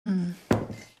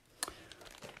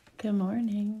Good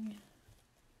morning.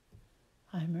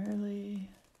 I'm early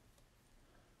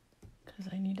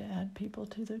because I need to add people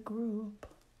to the group.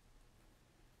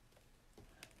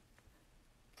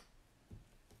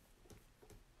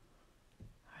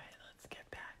 All right, let's get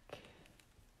back.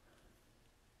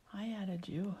 I added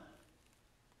you.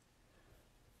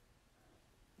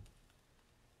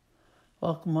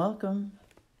 Welcome, welcome.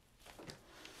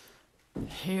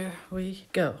 Here we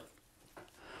go.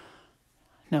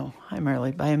 No, I'm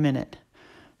early by a minute.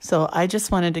 So I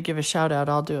just wanted to give a shout out.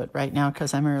 I'll do it right now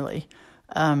because I'm early.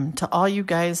 To all you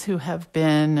guys who have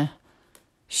been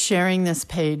sharing this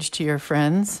page to your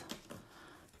friends.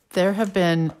 There have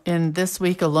been, in this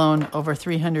week alone, over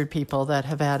 300 people that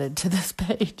have added to this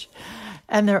page.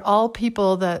 And they're all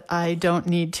people that I don't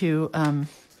need to,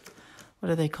 what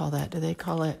do they call that? Do they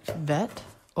call it vet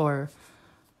or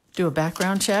do a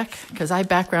background check? Because I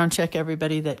background check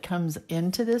everybody that comes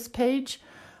into this page.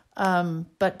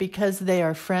 But because they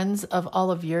are friends of all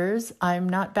of yours, I'm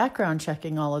not background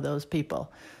checking all of those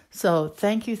people. So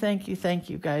thank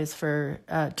you guys for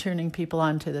turning people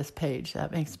onto this page.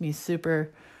 That makes me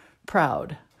super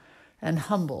proud and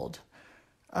humbled.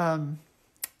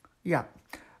 Yeah.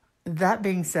 That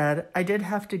being said, I did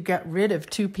have to get rid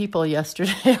of 2 people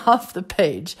yesterday off the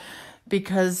page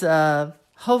because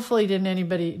hopefully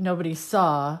nobody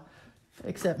saw,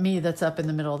 except me that's up in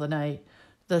the middle of the night,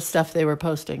 the stuff they were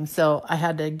posting. So I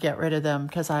had to get rid of them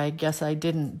because I guess I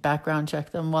didn't background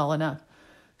check them well enough.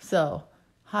 So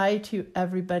hi to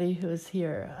everybody who is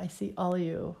here. I see all of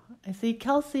you. I see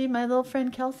Kelsey, my little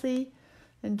friend Kelsey,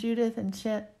 and Judith and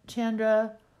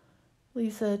Chandra,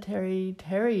 Lisa,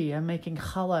 Terry. I'm making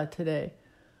challah today.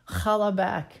 Challah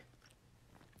back.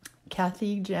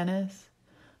 Kathy, Janice.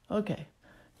 Okay.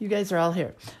 You guys are all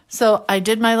here. So I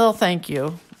did my little thank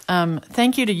you.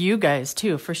 Thank you to you guys,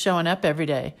 too, for showing up every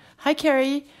day. Hi,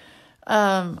 Carrie.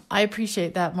 I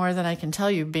appreciate that more than I can tell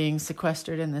you, being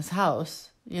sequestered in this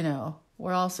house. You know,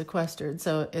 we're all sequestered,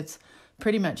 so it's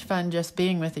pretty much fun just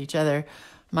being with each other.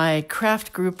 My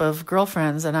craft group of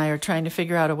girlfriends and I are trying to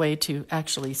figure out a way to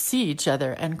actually see each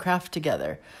other and craft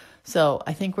together. So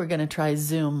I think we're going to try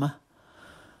Zoom.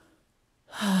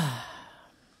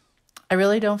 I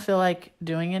really don't feel like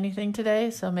doing anything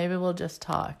today, so maybe we'll just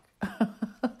talk.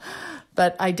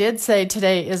 But I did say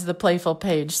today is the Playful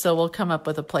Page, so we'll come up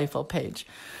with a Playful Page.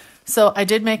 So I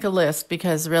did make a list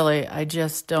because really I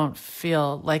just don't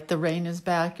feel like the rain is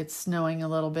back. It's snowing a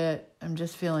little bit. I'm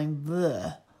just feeling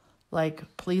bleh.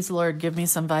 Like, please, Lord, give me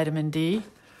some vitamin D.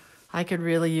 I could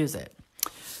really use it.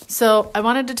 So I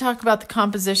wanted to talk about the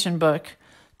composition book.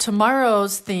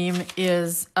 Tomorrow's theme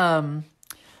is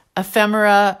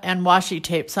ephemera and washi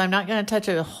tape. So I'm not going to touch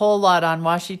a whole lot on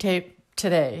washi tape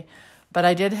today, but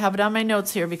I did have it on my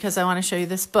notes here because I want to show you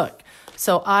this book.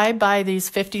 So I buy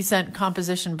these 50-cent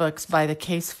composition books by the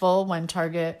case full when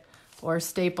Target or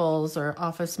Staples or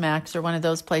Office Max or one of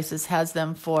those places has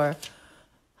them for...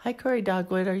 Hi, Corey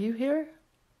Dogwood. Are you here?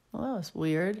 Well, that was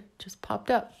weird. Just popped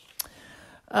up.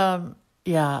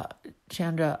 Yeah,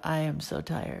 Chandra, I am so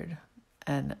tired.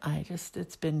 And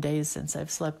it's been days since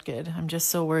I've slept good. I'm just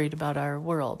so worried about our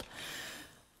world.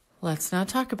 Let's not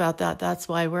talk about that. That's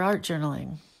why we're art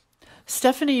journaling.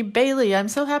 Stephanie Bailey, I'm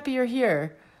so happy you're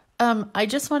here. I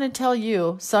just want to tell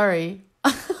you, sorry,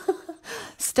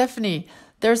 Stephanie,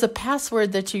 there's a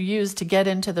password that you use to get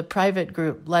into the private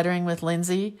group, Lettering with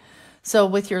Lindsay. So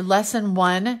with your lesson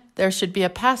 1, there should be a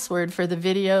password for the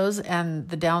videos and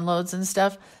the downloads and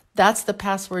stuff. That's the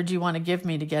password you want to give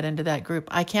me to get into that group.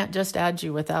 I can't just add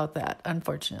you without that,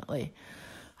 unfortunately.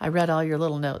 I read all your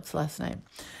little notes last night.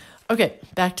 Okay,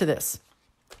 back to this.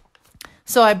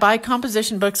 So I buy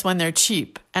composition books when they're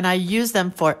cheap, and I use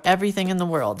them for everything in the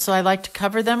world. So I like to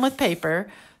cover them with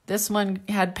paper. This one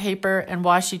had paper and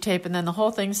washi tape, and then the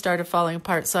whole thing started falling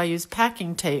apart. So I use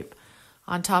packing tape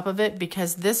on top of it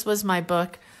because this was my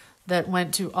book that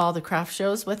went to all the craft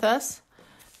shows with us.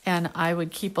 And I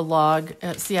would keep a log.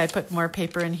 See, I put more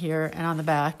paper in here and on the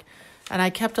back. And I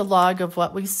kept a log of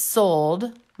what we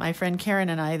sold, my friend Karen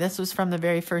and I. This was from the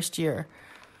very first year.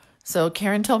 So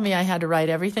Karen told me I had to write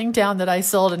everything down that I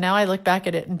sold. And now I look back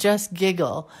at it and just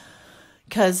giggle.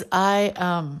 Because I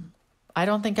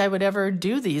don't think I would ever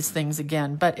do these things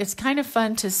again. But it's kind of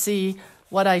fun to see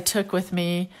what I took with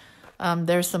me.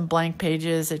 There's some blank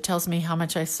pages. It tells me how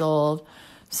much I sold.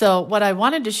 So what I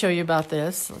wanted to show you about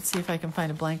this, let's see if I can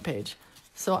find a blank page.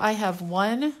 So I have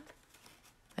 3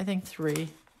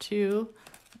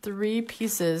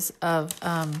 pieces of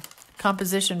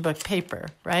composition book paper,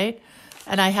 right?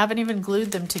 And I haven't even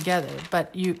glued them together,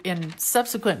 but in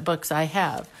subsequent books I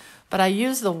have. But I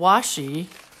use the washi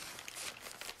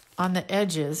on the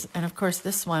edges, and of course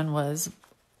this one was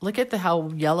look at how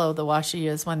yellow the washi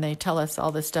is when they tell us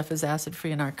all this stuff is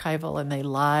acid-free and archival, and they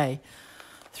lie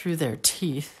through their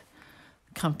teeth,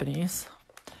 companies.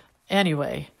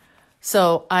 Anyway,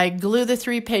 so I glue the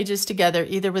 3 pages together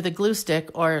either with a glue stick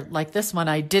or like this one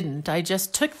I didn't. I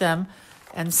just took them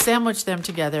and sandwiched them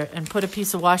together and put a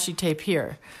piece of washi tape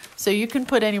here. So you can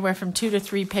put anywhere from 2 to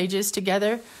 3 pages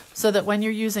together so that when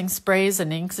you're using sprays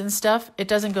and inks and stuff, it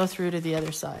doesn't go through to the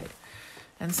other side.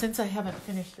 And since I haven't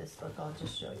finished this book, I'll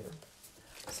just show you.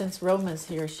 Since Roma's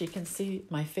here, she can see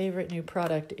my favorite new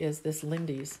product is this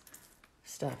Lindy's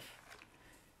stuff.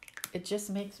 It just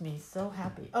makes me so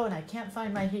happy. Oh, and I can't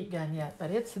find my heat gun yet, but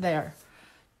it's there.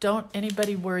 Don't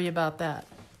anybody worry about that.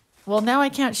 Well, now I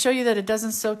can't show you that it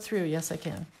doesn't soak through. Yes, I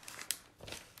can.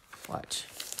 Watch.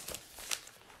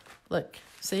 Look,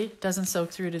 see? It doesn't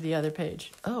soak through to the other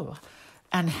page. Oh,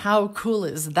 and how cool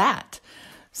is that?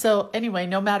 So anyway,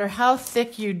 no matter how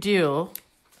thick you do,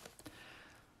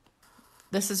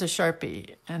 this is a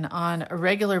Sharpie, and on a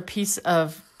regular piece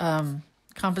of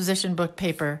composition book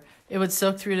paper, it would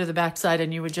soak through to the backside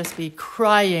and you would just be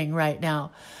crying right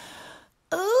now.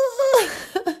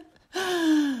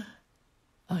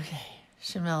 Okay,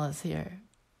 Shamel is here.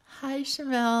 Hi,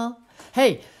 Shamel.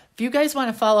 Hey, if you guys want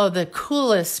to follow the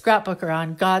coolest scrapbooker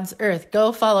on God's earth,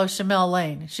 go follow Shamel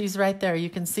Lane. She's right there. You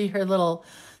can see her little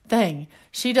thing.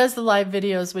 She does the live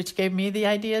videos, which gave me the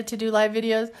idea to do live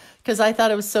videos because I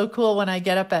thought it was so cool when I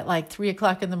get up at like 3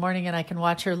 o'clock in the morning and I can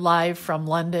watch her live from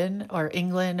London or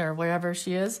England or wherever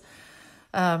she is.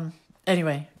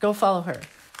 Anyway, go follow her.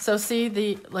 So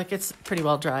see like it's pretty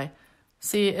well dry.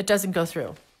 See, it doesn't go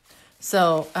through.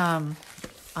 So I'm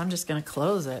just going to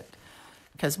close it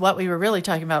because what we were really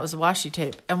talking about was washi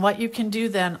tape. And what you can do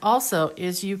then also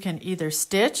is you can either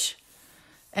stitch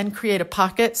and create a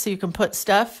pocket so you can put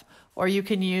stuff, or you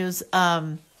can use,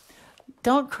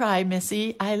 don't cry,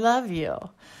 Missy, I love you.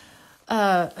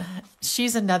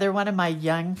 She's another one of my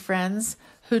young friends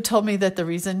who told me that the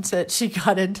reason that she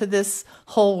got into this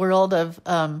whole world of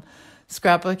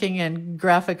scrapbooking and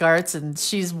graphic arts, and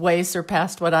she's way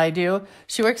surpassed what I do.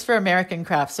 She works for American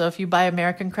Craft. So if you buy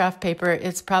American Craft paper,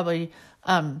 it's probably,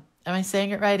 am I saying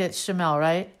it right? It's Shamel,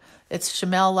 right? It's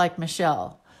Shamel like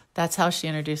Michelle. That's how she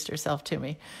introduced herself to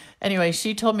me. Anyway,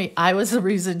 she told me I was the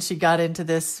reason she got into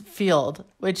this field,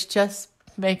 which just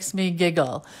makes me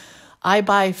giggle. I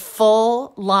buy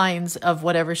full lines of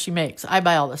whatever she makes. I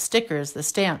buy all the stickers, the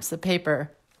stamps, the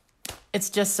paper. It's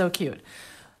just so cute.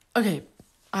 Okay,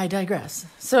 I digress.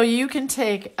 So you can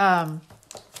take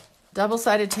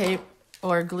double-sided tape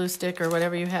or glue stick or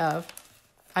whatever you have.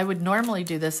 I would normally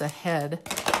do this ahead,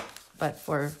 but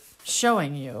for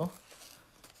showing you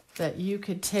that you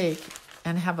could take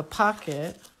and have a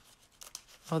pocket.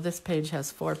 Oh, this page has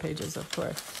 4 pages, of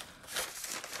course.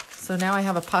 So now I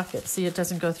have a pocket. See, it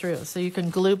doesn't go through. So you can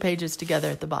glue pages together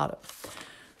at the bottom.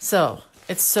 So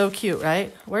it's so cute,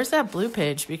 right? Where's that blue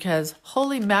page? Because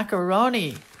holy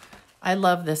macaroni, I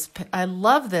love this. I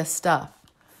love this stuff.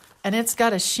 And it's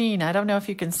got a sheen. I don't know if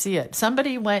you can see it.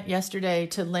 Somebody went yesterday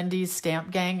to Lindy's Stamp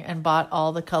Gang and bought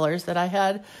all the colors that I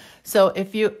had. So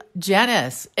if you,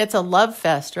 Janice, it's a love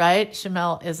fest, right?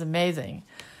 Shamel is amazing.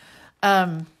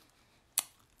 So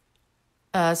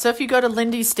if you go to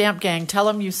Lindy's Stamp Gang, tell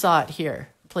them you saw it here,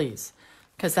 please,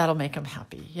 because that'll make them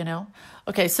happy, you know?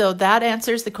 Okay, so that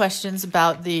answers the questions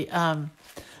about the,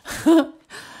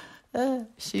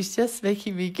 she's just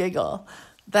making me giggle.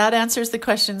 That answers the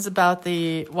questions about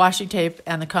the washi tape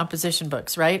and the composition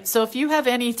books, right? So if you have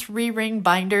any 3-ring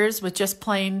binders with just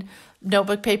plain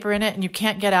notebook paper in it and you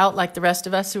can't get out like the rest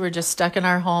of us who are just stuck in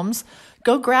our homes,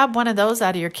 go grab one of those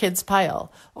out of your kids'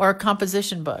 pile or a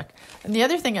composition book. And the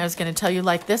other thing I was going to tell you,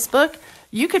 like this book,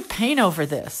 you could paint over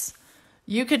this.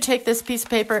 You could take this piece of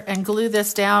paper and glue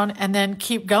this down and then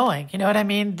keep going. You know what I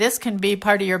mean? This can be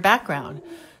part of your background.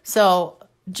 So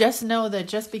just know that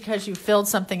just because you filled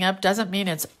something up doesn't mean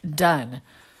it's done,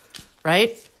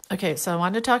 right? Okay, so I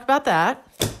wanted to talk about that.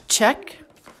 Check.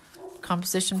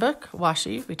 Composition book,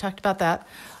 washi, we talked about that.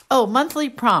 Oh, monthly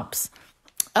prompts.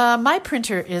 My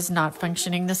printer is not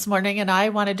functioning this morning, and I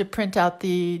wanted to print out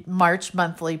the March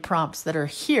monthly prompts that are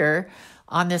here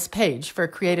on this page for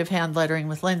Creative Hand Lettering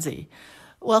with Lindsay.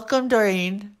 Welcome,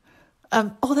 Doreen.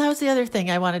 That was the other thing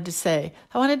I wanted to say.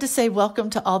 I wanted to say welcome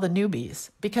to all the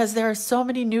newbies, because there are so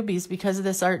many newbies because of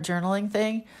this art journaling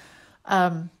thing.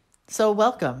 So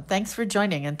welcome. Thanks for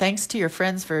joining, and thanks to your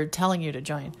friends for telling you to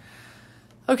join.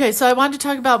 Okay, so I wanted to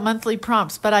talk about monthly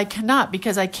prompts, but I cannot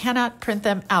because I cannot print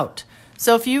them out.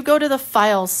 So if you go to the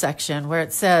files section where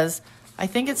it says, I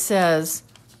think it says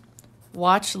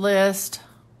watch list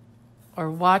or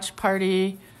watch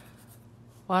party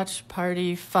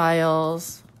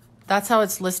files. That's how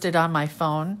it's listed on my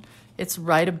phone. It's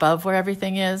right above where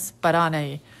everything is, but on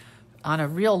a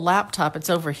real laptop, it's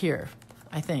over here,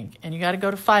 I think. And you got to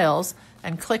go to Files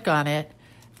and click on it,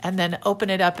 and then open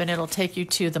it up, and it'll take you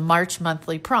to the March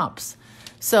monthly prompts.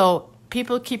 So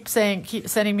people keep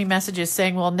sending me messages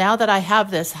saying, well, now that I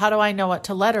have this, how do I know what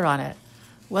to letter on it?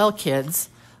 Well, kids,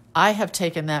 I have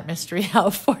taken that mystery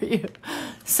out for you.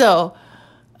 So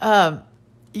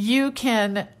you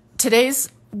can, today's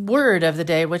word of the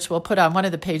day, which we'll put on one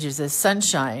of the pages, is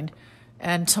sunshine.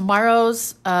 And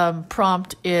tomorrow's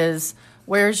prompt is,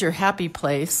 where's your happy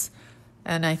place?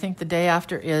 And I think the day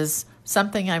after is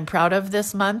something I'm proud of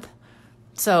this month.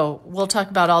 So we'll talk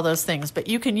about all those things. But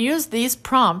you can use these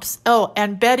prompts. Oh,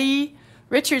 and Betty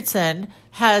Richardson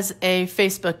has a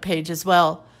Facebook page as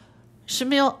well.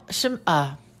 Shamil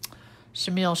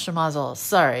Shamazel,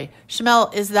 sorry.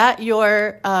 Shamel, is that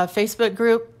your Facebook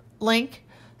group link?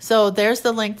 So there's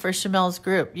the link for Shamel's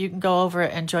group. You can go over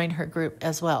and join her group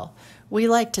as well. We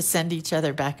like to send each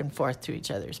other back and forth to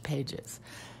each other's pages.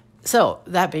 So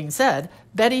that being said,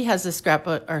 Betty has a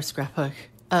scrapbook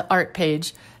art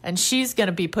page, and she's going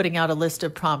to be putting out a list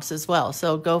of prompts as well.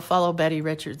 So go follow Betty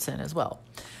Richardson as well.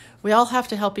 We all have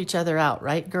to help each other out,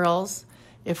 right, girls?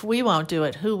 If we won't do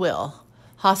it, who will?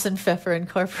 Haas and Pfeffer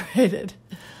Incorporated.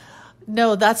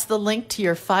 No, that's the link to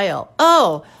your file.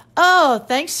 Oh,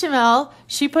 thanks, Shamel.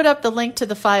 She put up the link to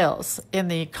the files in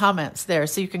the comments there,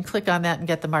 so you can click on that and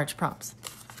get the March prompts.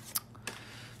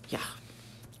 Yeah.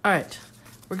 All right.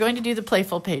 We're going to do the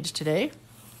Playful page today.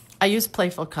 I use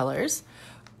Playful colors.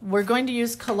 We're going to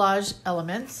use Collage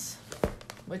Elements,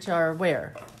 which are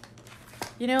where?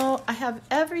 You know, I have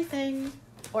everything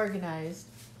organized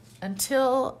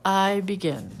until I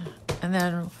begin. And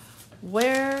then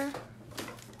where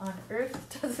on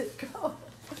earth does it go?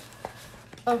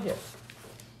 Oh, here.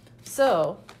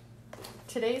 So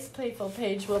today's Playful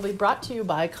page will be brought to you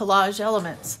by Collage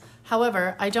Elements.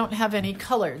 However, I don't have any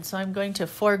colored, so I'm going to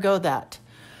forego that.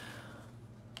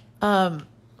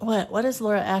 What does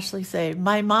Laura Ashley say?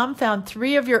 My mom found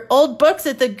 3 of your old books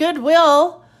at the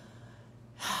Goodwill.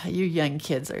 You young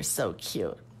kids are so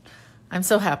cute. I'm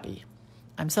so happy.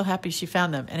 I'm so happy she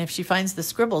found them. And if she finds the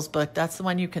Scribbles book, that's the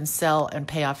one you can sell and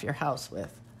pay off your house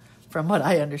with. From what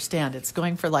I understand, it's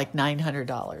going for like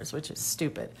 $900, which is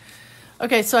stupid.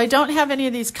 Okay, so I don't have any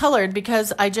of these colored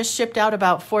because I just shipped out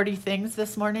about 40 things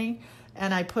this morning,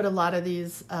 and I put a lot of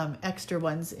these extra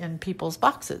ones in people's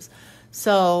boxes.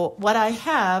 So what I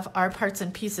have are parts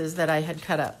and pieces that I had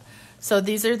cut up. So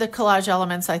these are the collage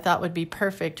elements I thought would be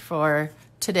perfect for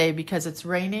today because it's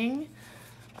raining.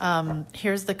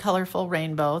 Here's the colorful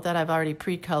rainbow that I've already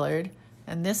pre-colored.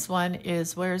 And this one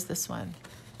is, where's this one?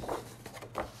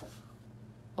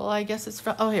 Well, I guess it's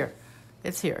from, oh, here.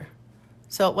 It's here.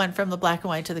 So it went from the black and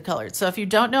white to the colored. So if you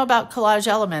don't know about collage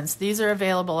elements, these are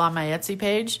available on my Etsy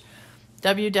page,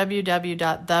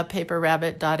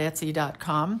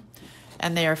 www.thepaperrabbit.etsy.com.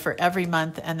 And they are for every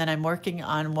month. And then I'm working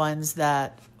on ones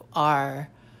that are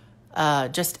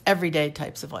just everyday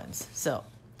types of ones. So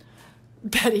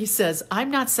Betty says,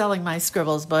 I'm not selling my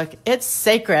Scribbles book. It's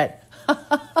sacred.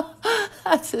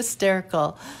 That's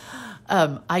hysterical.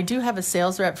 I do have a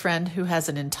sales rep friend who has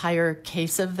an entire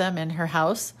case of them in her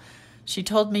house. She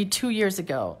told me 2 years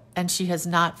ago, and she has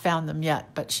not found them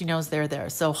yet, but she knows they're there.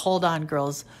 So hold on,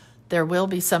 girls. There will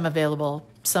be some available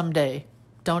someday.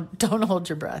 Don't hold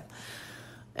your breath.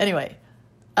 Anyway,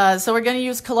 so we're going to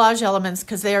use collage elements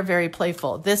because they are very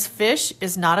playful. This fish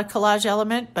is not a collage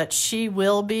element, but she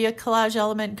will be a collage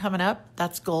element coming up.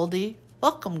 That's Goldie.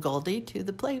 Welcome, Goldie, to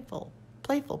the Playful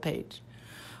page.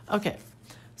 Okay,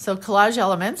 so collage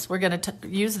elements, we're going to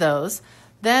use those.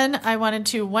 Then I wanted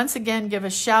to once again give a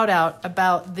shout out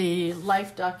about the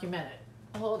Life Documented.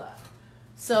 Hold on.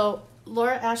 So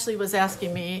Laura Ashley was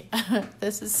asking me,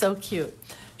 this is so cute.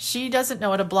 She doesn't know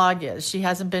what a blog is. She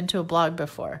hasn't been to a blog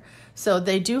before. So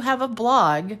they do have a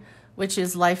blog, which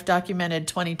is Life Documented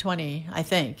 2020, I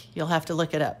think. You'll have to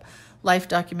look it up. Life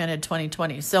Documented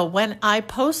 2020. So when I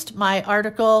post my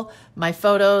article, my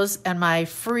photos, and my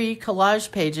free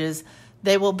collage pages,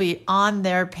 they will be on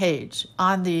their page,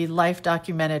 on the Life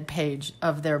Documented page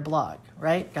of their blog,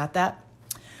 right? Got that?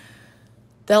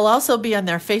 They'll also be on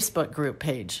their Facebook group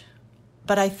page.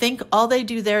 But I think all they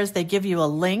do there is they give you a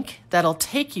link that'll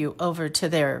take you over to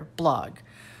their blog.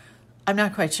 I'm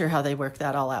not quite sure how they work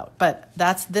that all out, but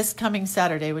that's this coming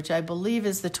Saturday, which I believe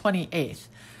is the 28th.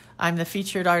 I'm the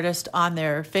featured artist on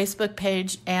their Facebook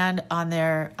page and on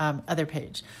their other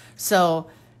page. So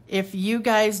if you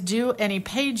guys do any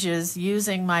pages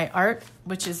using my art,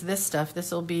 which is this stuff, this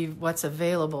will be what's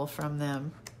available from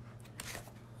them.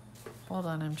 Hold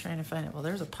on, I'm trying to find it. Well,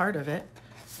 there's a part of it.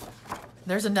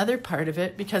 there's another part of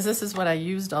it because this is what I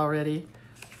used already.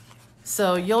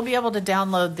 So you'll be able to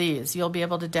download these. You'll be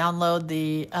able to download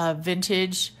the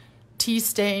vintage tea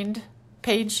stained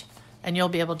page, and you'll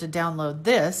be able to download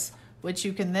this, which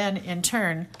you can then in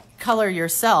turn color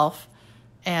yourself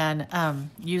and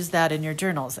use that in your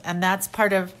journals. And that's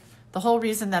part of the whole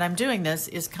reason that I'm doing this,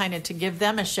 is kind of to give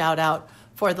them a shout out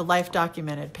for the Life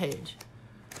Documented page.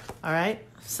 All right,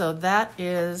 so that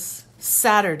is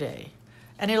Saturday,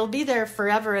 and it'll be there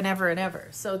forever and ever and ever.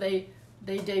 So they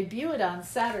debut it on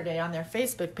Saturday on their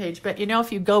Facebook page, but you know,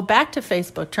 if you go back to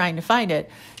Facebook trying to find it,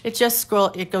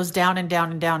 it goes down and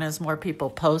down and down as more people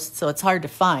post, so it's hard to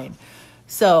find.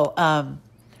 So,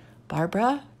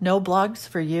 Barbara, no blogs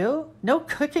for you? No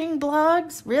cooking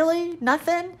blogs? Really?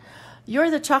 Nothing?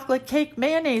 You're the chocolate cake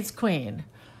mayonnaise queen.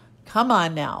 Come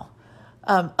on now.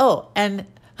 And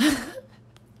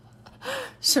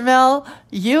Shamel,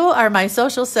 you are my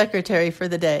social secretary for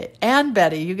the day. And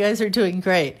Betty, you guys are doing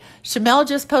great. Shamel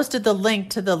just posted the link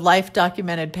to the Life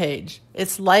Documented page.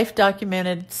 It's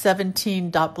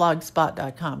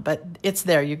lifedocumented17.blogspot.com, but it's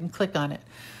there. You can click on it.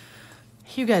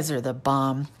 You guys are the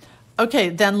bomb. Okay,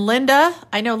 then Linda,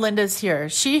 I know Linda's here.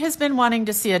 She has been wanting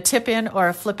to see a tip-in or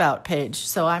a flip-out page,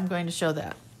 so I'm going to show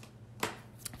that.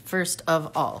 First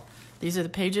of all, these are the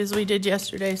pages we did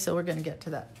yesterday, so we're going to get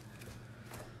to that.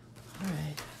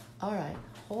 All right,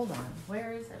 hold on.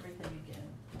 Where is everything again?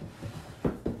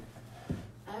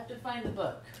 I have to find the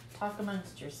book. Talk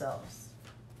amongst yourselves.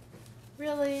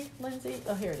 Really, Lindsay?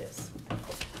 Oh, here it is.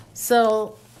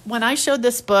 So when I showed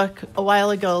this book a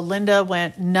while ago, Linda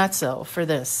went nutso for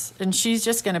this, and she's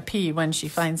just going to pee when she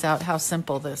finds out how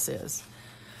simple this is.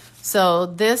 So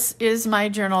this is my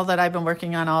journal that I've been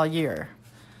working on all year,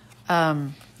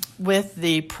 with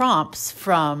the prompts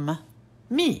from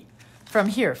me. From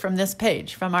here, from this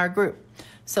page, from our group.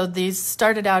 So these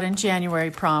started out in January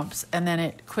prompts, and then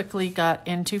it quickly got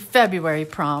into February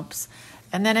prompts,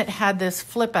 and then it had this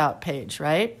flip out page,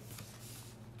 right?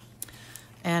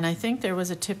 And I think there was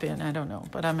a tip in, I don't know,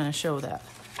 but I'm going to show that.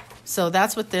 So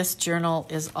that's what this journal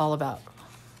is all about.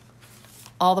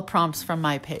 All the prompts from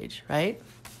my page, right?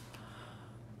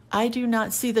 I do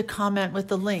not see the comment with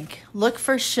the link. Look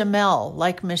for Shamel,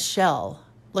 like Michelle.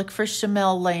 Look for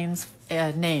Shamel Lane's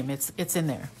name. It's in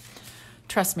there.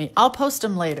 Trust me. I'll post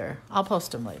them later.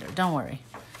 Don't worry.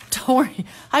 Don't worry.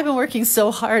 I've been working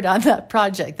so hard on that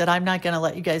project that I'm not going to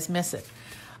let you guys miss it.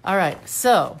 All right.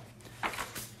 So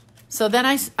then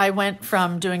I went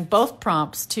from doing both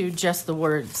prompts to just the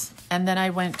words. And then I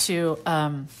went to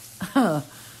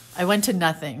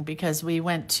nothing, because we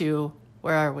went to,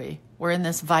 where are we? We're in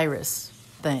this virus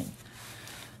thing.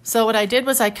 So what I did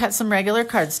was I cut some regular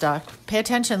cardstock. Pay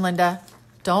attention, Linda.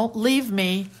 Don't leave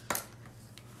me.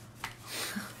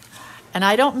 And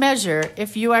I don't measure.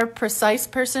 If you are a precise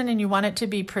person and you want it to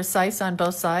be precise on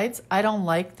both sides, I don't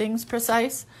like things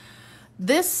precise.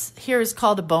 This here is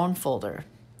called a bone folder.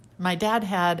 My dad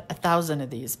had 1,000 of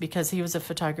these because he was a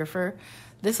photographer.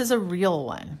 This is a real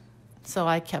one, so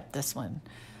I kept this one.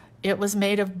 It was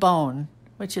made of bone,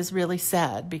 which is really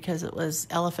sad because it was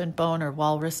elephant bone or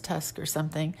walrus tusk or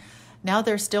something. Now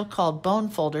they're still called bone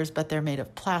folders, but they're made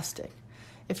of plastic.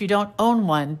 If you don't own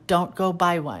one, don't go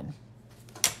buy one.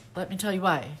 Let me tell you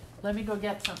why. Let me go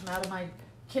get something out of my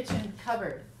kitchen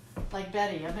cupboard. Like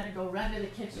Betty, I'm going to go run to the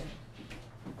kitchen.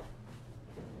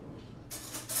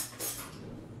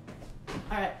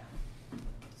 All right.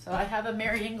 So I have a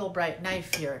Mary Inglebright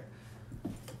knife here.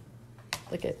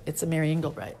 Look at, it's a Mary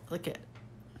Inglebright. Look at,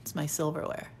 it's my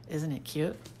silverware. Isn't it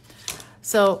cute?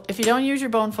 So if you don't use your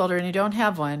bone folder and you don't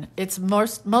have one, it's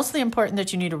mostly important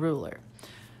that you need a ruler.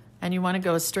 And you want to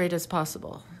go as straight as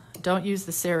possible. Don't use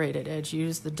the serrated edge,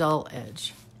 use the dull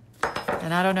edge.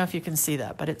 And I don't know if you can see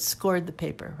that, but it scored the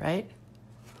paper, right?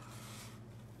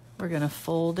 We're going to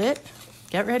fold it.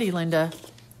 Get ready, Linda.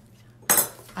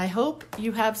 I hope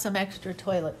you have some extra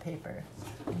toilet paper,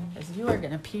 because you are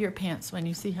going to pee your pants when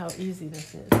you see how easy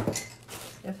this is.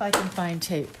 If I can find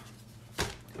tape.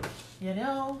 You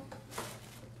know,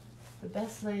 the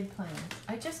best laid plans.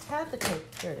 I just had the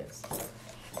tape. There it is.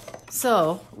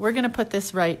 So we're going to put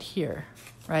this right here,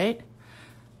 right?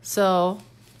 So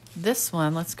this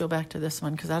one, let's go back to this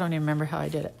one because I don't even remember how I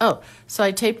did it. Oh, so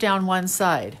I taped down one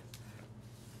side,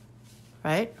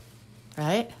 right?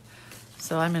 Right?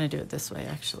 So I'm going to do it this way,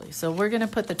 actually. So we're going to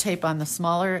put the tape on the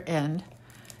smaller end,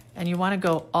 and you want to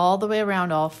go all the way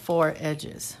around all 4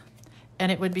 edges.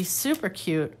 And it would be super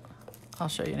cute. I'll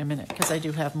show you in a minute because I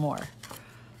do have more.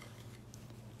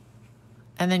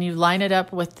 And then you line it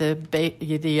up with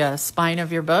the spine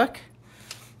of your book.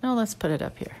 No, let's put it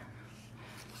up here.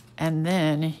 And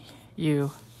then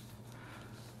you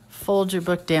fold your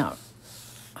book down.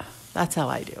 That's how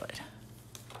I do it.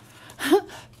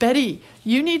 Betty,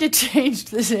 you need to change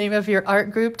the name of your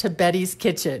art group to Betty's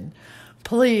Kitchen.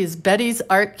 Please, Betty's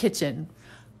Art Kitchen.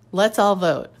 Let's all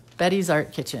vote. Betty's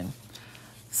Art Kitchen.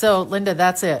 So, Linda,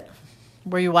 that's it.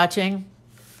 Were you watching?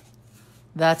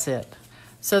 That's it.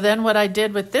 So then what I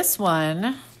did with this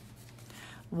one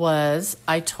was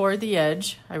I tore the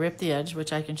edge. I ripped the edge,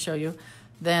 which I can show you.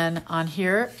 Then on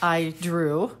here, I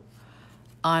drew.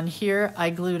 On here, I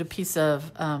glued a piece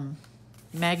of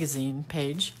magazine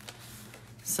page.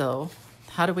 So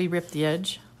how do we rip the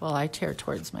edge? Well, I tear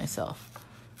towards myself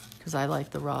because I like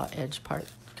the raw edge part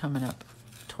coming up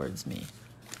towards me.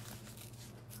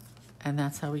 And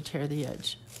that's how we tear the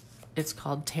edge. It's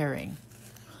called tearing.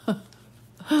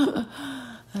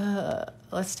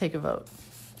 Let's take a vote.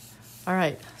 All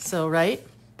right, so right,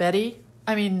 Betty,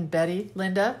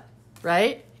 Linda,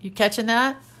 right? You catching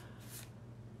that?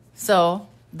 So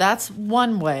that's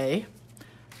one way.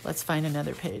 Let's find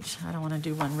another page. I don't want to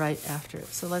do one right after it,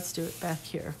 so let's do it back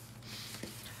here.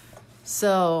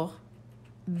 So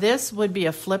this would be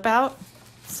a flip out.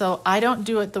 So I don't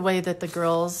do it the way that the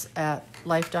girls at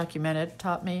Life Documented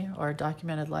taught me, or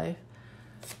Documented Life.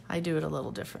 I do it a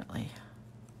little differently.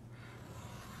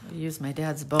 I use my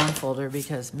dad's bone folder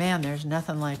because, man, there's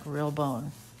nothing like real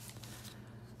bone.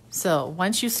 So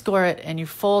once you score it and you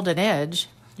fold an edge,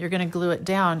 you're going to glue it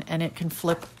down and it can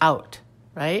flip out,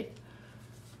 right?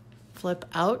 Flip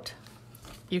out.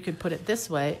 You could put it this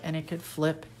way and it could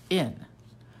flip in.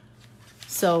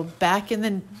 So back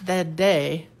in the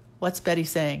day, what's Betty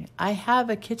saying? I have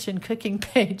a kitchen cooking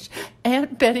page.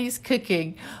 Aunt Betty's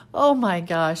cooking. Oh my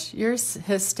gosh, you're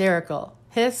hysterical.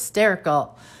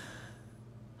 Hysterical.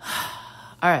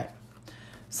 All right,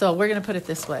 so we're going to put it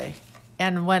this way.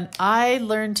 And when I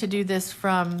learned to do this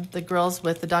from the girls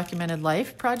with the Documented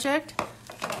Life project,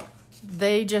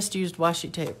 they just used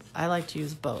washi tape. I like to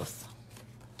use both,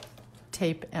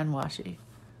 tape and washi.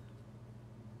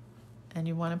 And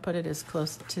you want to put it as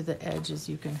close to the edge as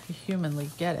you can humanly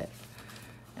get it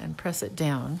and press it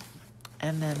down.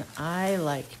 And then I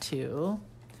like to,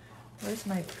 where's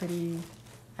my pretty,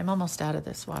 I'm almost out of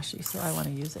this washi, so I want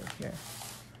to use it here.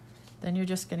 Then you're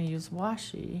just going to use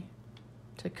washi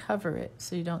to cover it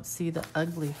so you don't see the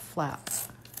ugly flaps.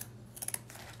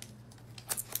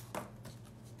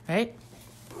 Right?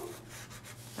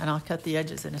 And I'll cut the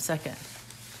edges in a second.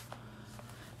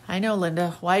 I know,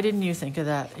 Linda. Why didn't you think of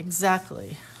that?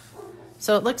 Exactly.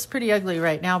 So it looks pretty ugly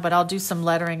right now, but I'll do some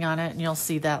lettering on it and you'll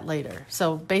see that later.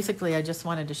 So basically, I just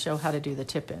wanted to show how to do the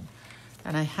tip-in.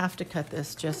 And I have to cut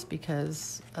this just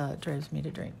because it drives me to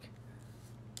drink.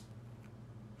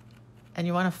 And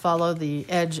you want to follow the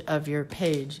edge of your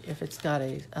page if it's got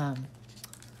a,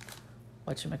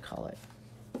 whatchamacallit,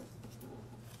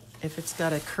 if it's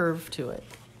got a curve to it.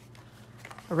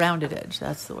 A rounded edge,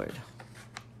 that's the word.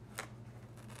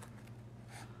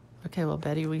 Okay, well,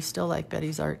 Betty, we still like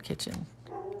Betty's Art Kitchen.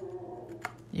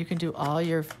 You can do all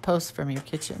your posts from your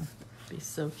kitchen. It'd be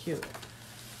so cute.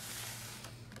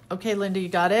 Okay, Linda, you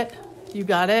got it? You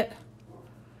got it?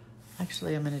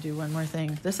 Actually, I'm going to do one more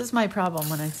thing. This is my problem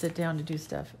when I sit down to do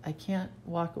stuff. I can't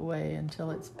walk away until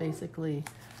it's basically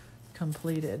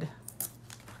completed.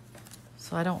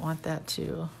 So I don't want that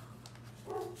to...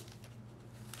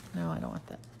 No, I don't want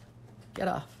that. Get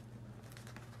off.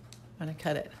 I'm going to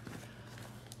cut it.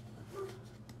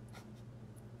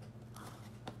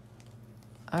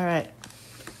 All right.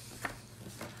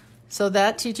 So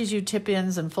that teaches you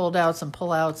tip-ins and fold-outs and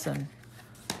pull-outs and...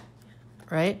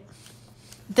 Right?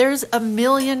 There's a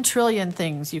million trillion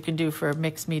things you can do for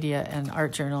mixed media and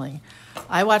art journaling.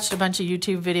 I watched a bunch of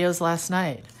YouTube videos last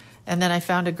night, and then I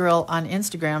found a girl on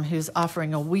Instagram who's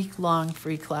offering a week-long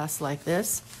free class like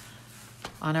this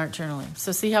on art journaling.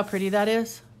 So see how pretty that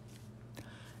is?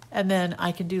 And then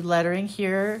I can do lettering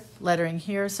here.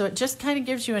 So it just kind of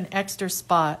gives you an extra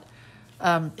spot.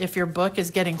 If your book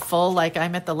is getting full, like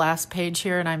I'm at the last page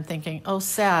here and I'm thinking, oh,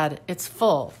 sad, it's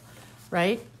full,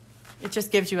 right? It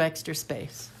just gives you extra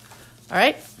space. All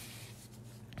right?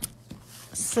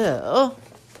 So,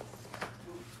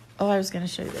 I was going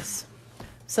to show you this.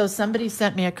 So somebody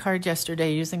sent me a card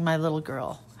yesterday using my little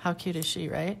girl. How cute is she,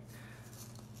 right?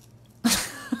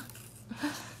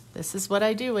 This is what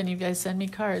I do when you guys send me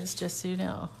cards, just so you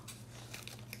know.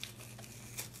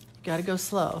 You got to go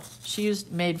slow. She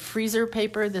made freezer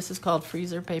paper. This is called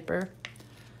freezer paper.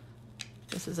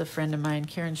 This is a friend of mine,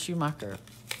 Karen Schumacher.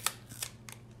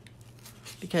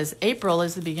 Because April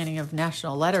is the beginning of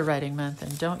National Letter Writing Month,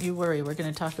 and don't you worry, we're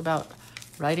going to talk about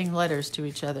writing letters to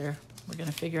each other. We're going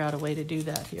to figure out a way to do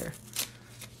that here.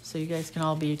 So you guys can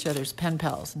all be each other's pen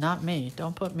pals. Not me.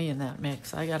 Don't put me in that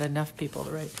mix. I got enough people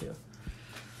to write to.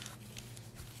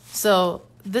 So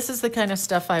this is the kind of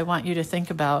stuff I want you to think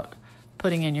about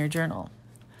putting in your journal.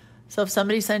 So if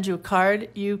somebody sends you a card,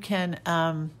 you can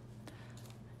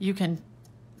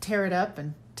tear it up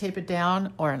and tape it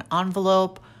down, or an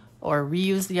envelope, or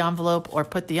reuse the envelope, or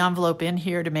put the envelope in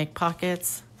here to make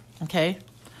pockets. Okay?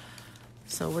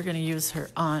 So we're going to use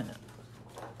her on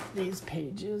these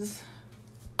pages.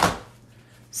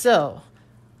 So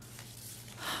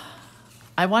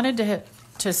I wanted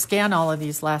to scan all of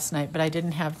these last night, but I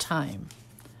didn't have time.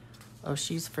 Oh,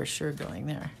 she's for sure going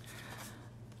there.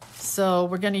 So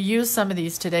we're going to use some of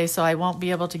these today, so I won't be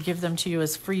able to give them to you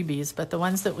as freebies, but the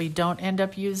ones that we don't end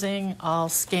up using, I'll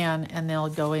scan and they'll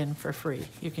go in for free.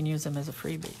 You can use them as a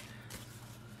freebie.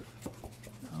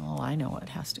 Oh, I know what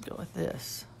has to go with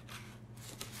this.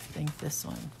 I think this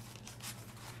one.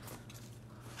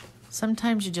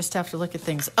 Sometimes you just have to look at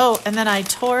things. Oh, and then I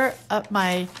tore up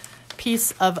my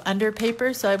piece of under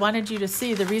paper, so I wanted you to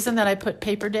see the reason that I put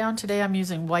paper down today. I'm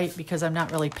using white because I'm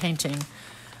not really painting.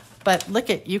 But look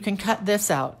at, you can cut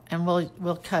this out, and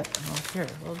we'll cut, well, here,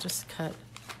 we'll just cut.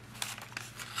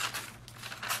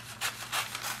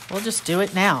 We'll just do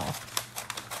it now.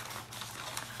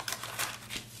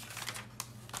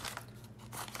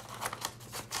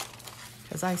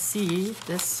 Because I see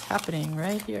this happening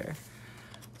right here.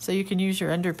 So you can use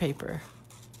your under paper,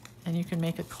 and you can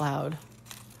make a cloud,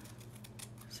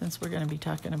 since we're going to be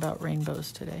talking about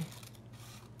rainbows today.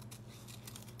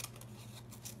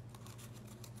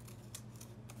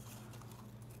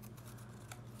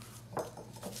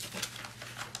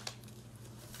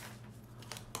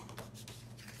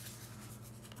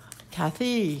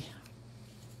 Kathy,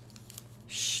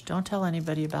 shh, don't tell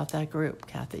anybody about that group,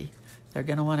 Kathy. They're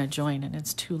going to want to join, and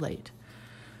it's too late.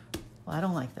 Well, I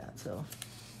don't like that, so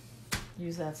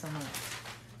use that somewhere else.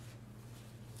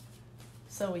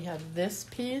 So we have this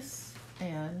piece,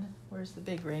 and where's the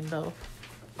big rainbow?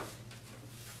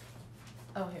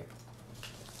 Oh, here.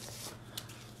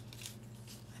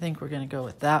 I think we're going to go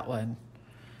with that one,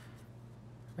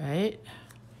 right?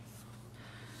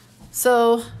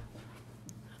 So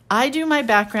I do my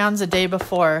backgrounds a day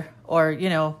before, or, you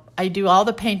know, I do all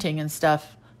the painting and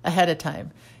stuff ahead of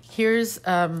time. Here's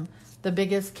the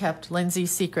biggest kept Lindsay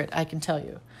secret I can tell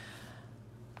you.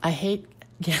 I hate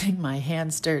getting my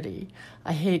hands dirty.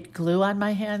 I hate glue on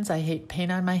my hands. I hate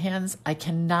paint on my hands. I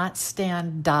cannot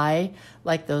stand dye,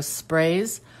 like those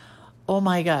sprays. Oh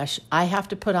my gosh, I have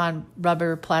to put on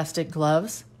rubber plastic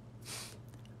gloves.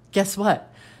 Guess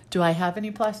what? Do I have any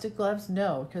plastic gloves?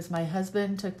 No, because my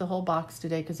husband took the whole box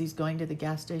today because he's going to the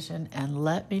gas station. And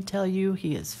let me tell you,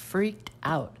 he is freaked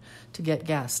out to get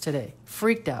gas today.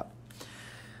 Freaked out.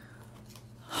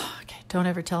 Okay, don't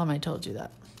ever tell him I told you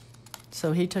that.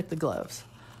 So he took the gloves.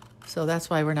 So that's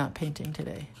why we're not painting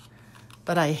today.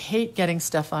 But I hate getting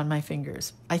stuff on my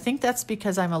fingers. I think that's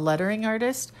because I'm a lettering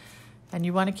artist, and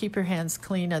you want to keep your hands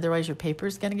clean, otherwise your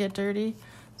paper's going to get dirty.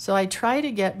 So I try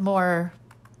to get more...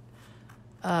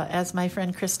 as my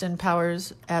friend Kristen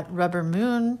Powers at Rubber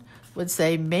Moon would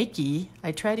say, makey.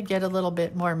 I try to get a little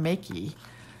bit more makey.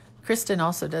 Kristen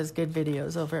also does good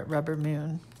videos over at Rubber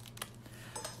Moon.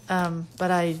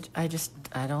 But I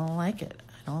don't like it.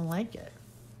 I don't like it.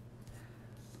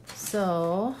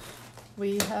 So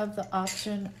we have the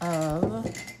option of,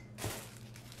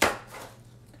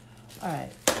 all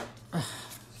right.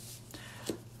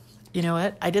 You know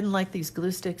what? I didn't like these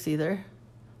glue sticks either.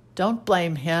 Don't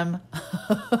blame him.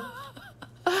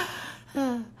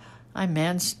 I'm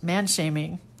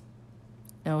man-shaming.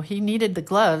 No, he needed the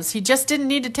gloves. He just didn't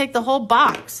need to take the whole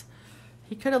box.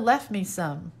 He could have left me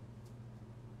some.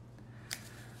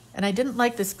 And I didn't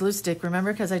like this glue stick,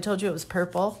 remember? Because I told you it was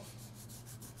purple.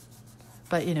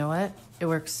 But you know what? It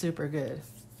works super good.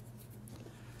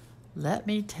 Let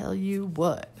me tell you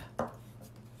what.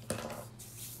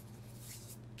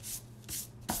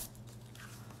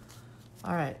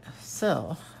 All right,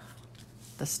 so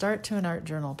the start to an art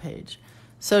journal page.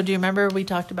 So do you remember we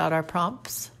talked about our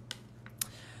prompts?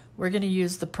 We're going to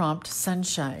use the prompt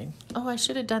sunshine. Oh, I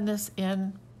should have done this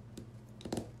in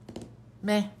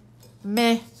meh.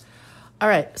 All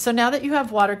right, so now that you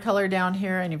have watercolor down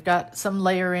here and you've got some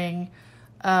layering,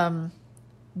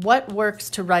 what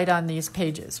works to write on these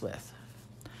pages with?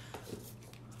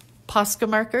 Posca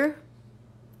marker?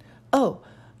 Oh,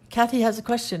 Kathy has a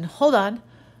question. Hold on.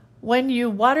 When you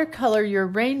watercolor your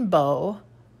rainbow,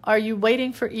 are you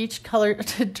waiting for each color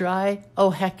to dry?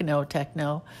 Oh, heck no,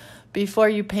 techno. Before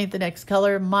you paint the next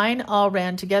color, mine all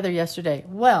ran together yesterday.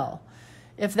 Well,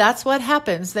 if that's what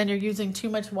happens, then you're using too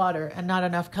much water and not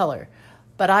enough color.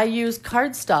 But I use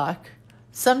cardstock.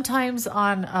 Sometimes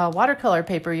on watercolor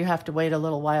paper, you have to wait a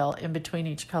little while in between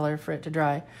each color for it to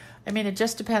dry. I mean, it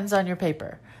just depends on your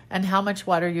paper and how much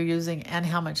water you're using and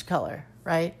how much color,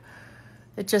 right?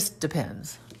 It just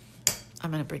depends.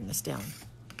 I'm going to bring this down.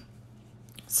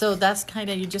 So that's kind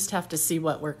of, you just have to see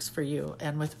what works for you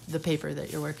and with the paper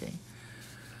that you're working.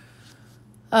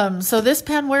 So this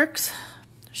pen works.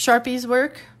 Sharpies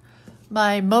work.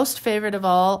 My most favorite of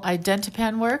all,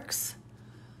 Identi-Pen works.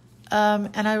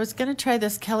 And I was going to try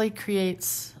this Kelly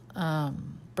Creates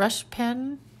brush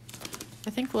pen. I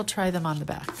think we'll try them on the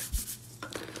back.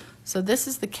 So this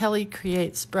is the Kelly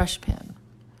Creates brush pen.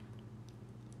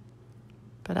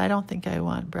 But I don't think I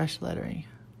want brush lettering.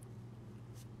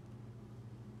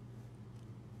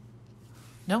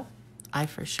 Nope, I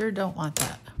for sure don't want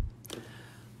that.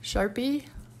 Sharpie.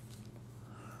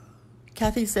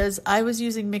 Kathy says, I was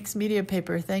using mixed media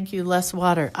paper. Thank you, less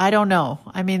water. I don't know.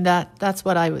 I mean, that's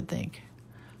what I would think.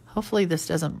 Hopefully this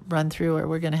doesn't run through or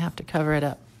we're going to have to cover it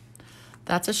up.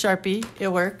 That's a Sharpie. It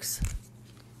works.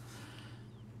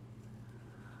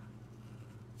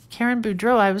 Karen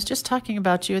Boudreau, I was just talking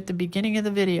about you at the beginning of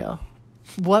the video.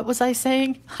 What was I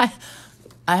saying?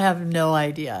 I have no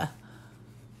idea.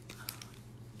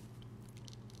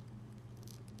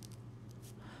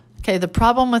 Okay, the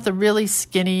problem with a really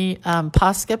skinny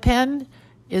Posca pen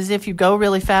is if you go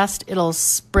really fast, it'll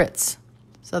spritz.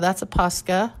 So that's a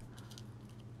Posca.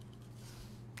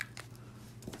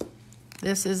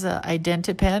 This is an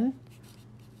Identi-Pen.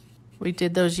 We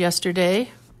did those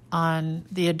yesterday on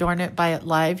the Adorn It, Buy It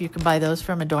Live. You can buy those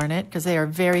from Adorn It because they are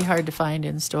very hard to find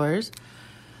in stores.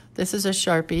 This is a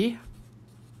Sharpie.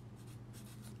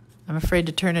 I'm afraid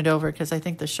to turn it over because I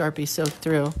think the Sharpie soaked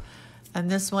through. And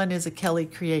this one is a Kelly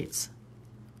Creates.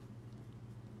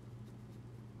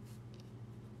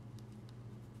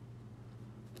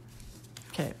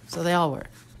 Okay, so they all work.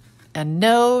 And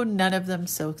no, none of them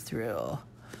soak through.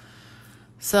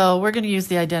 So we're going to use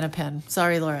the Identi-Pen.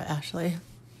 Sorry, Laura Ashley.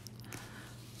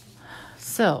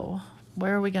 So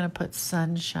where are we going to put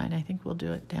sunshine? I think we'll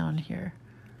do it down here.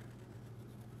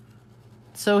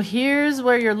 So here's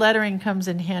where your lettering comes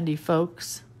in handy,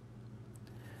 folks.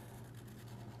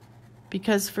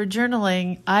 Because for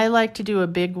journaling, I like to do a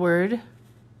big word.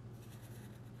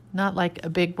 Not like a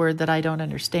big word that I don't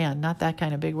understand. Not that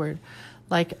kind of big word.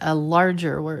 Like a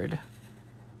larger word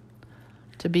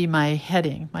to be my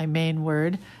heading, my main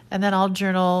word. And then I'll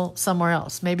journal somewhere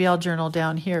else. Maybe I'll journal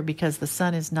down here because the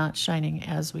sun is not shining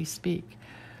as we speak.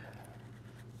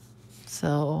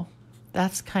 So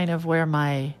that's kind of where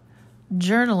my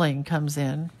journaling comes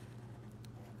in.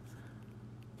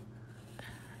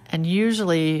 And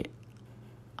usually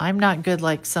I'm not good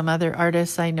like some other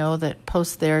artists I know that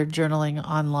post their journaling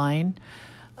online.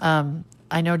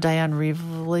 I know Diane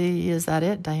Reevely, is that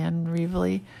it? Diane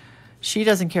Reevely? She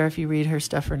doesn't care if you read her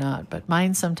stuff or not, but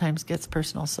mine sometimes gets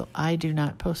personal, so I do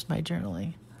not post my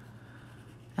journaling.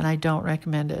 And I don't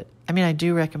recommend it. I mean, I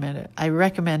do recommend it. I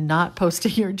recommend not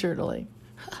posting your journaling.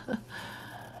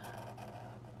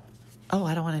 Oh,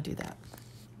 I don't want to do that.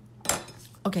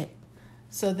 Okay,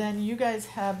 so then you guys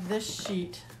have this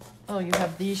sheet. Oh, you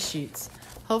have these sheets.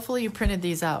 Hopefully you printed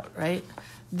these out, right?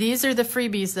 These are the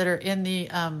freebies that are in the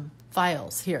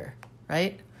files here,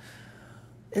 right?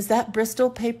 Is that Bristol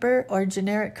paper or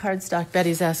generic cardstock?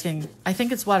 Betty's asking. I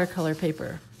think it's watercolor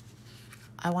paper,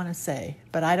 I want to say,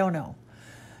 but I don't know.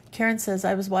 Karen says,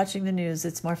 I was watching the news.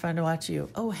 It's more fun to watch you.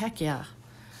 Oh, heck yeah.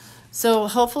 So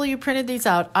hopefully you printed these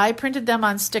out. I printed them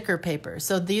on sticker paper.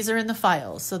 So these are in the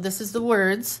files. So this is the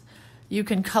words. You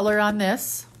can color on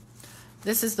this.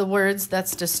 This is the words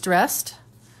that's distressed.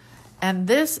 And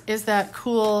this is that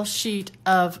cool sheet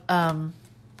of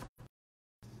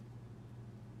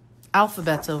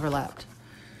alphabets overlapped.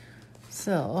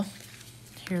 So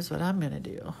here's what I'm going to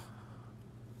do.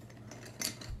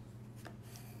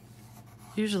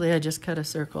 Usually I just cut a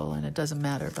circle and it doesn't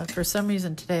matter, but for some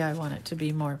reason today I want it to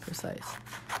be more precise.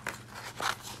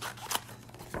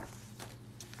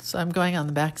 So I'm going on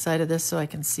the back side of this so I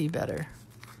can see better.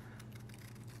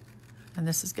 And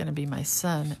this is going to be my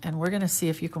sun, and we're going to see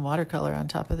if you can watercolor on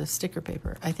top of the sticker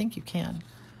paper. I think you can.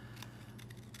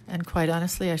 And quite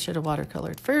honestly, I should have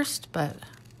watercolored first, but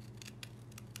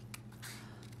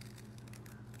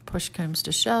push comes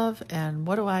to shove, and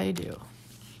what do?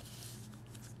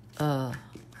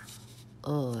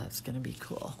 Oh, that's going to be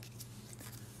cool.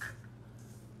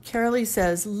 Carolee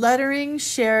says, lettering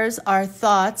shares our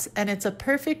thoughts, and it's a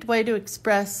perfect way to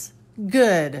express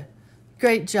good.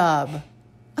 Great job.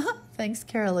 Thanks,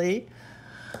 Carolee.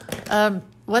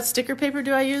 What sticker paper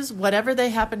do I use? Whatever they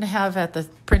happen to have at the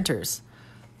printers.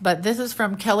 But this is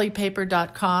from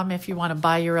kellypaper.com if you want to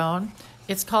buy your own.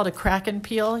 It's called a crack and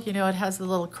peel. You know, it has the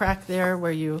little crack there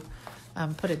where you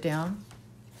put it down.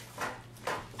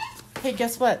 Hey,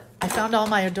 guess what? I found all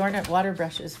my Adorn It water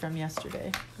brushes from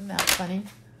yesterday. Isn't that funny?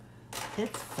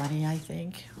 It's funny, I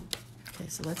think. Okay,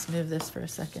 so let's move this for a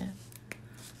second.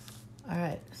 All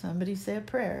right, somebody say a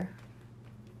prayer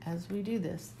as we do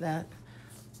this. That,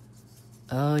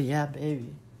 oh yeah,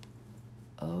 baby.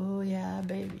 Oh yeah,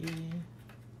 baby.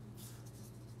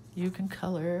 You can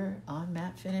color on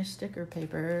matte finish sticker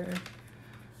paper.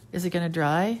 Is it going to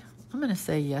dry? I'm going to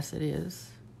say yes, it is.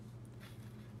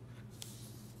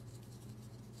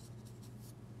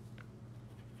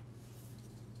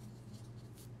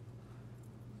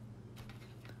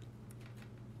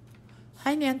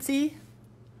 Hi, Nancy.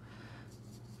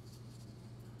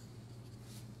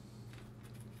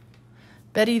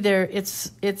 Betty, there,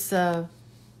 it's what's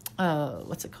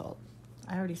it called?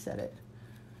 I already said it.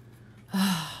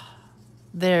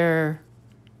 They're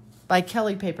by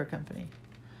Kelly Paper Company.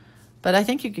 But I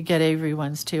think you could get Avery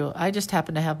ones too. I just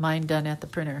happen to have mine done at the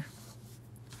printer.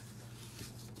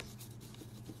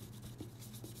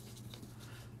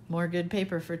 More good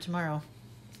paper for tomorrow.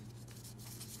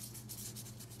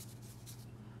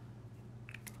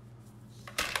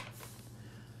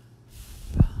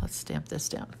 Let's stamp this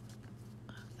down.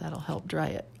 That'll help dry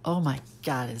it. Oh my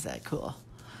God, is that cool?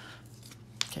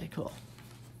 Okay, cool.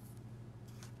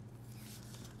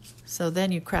 So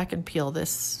then you crack and peel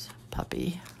this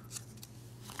puppy.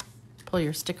 Pull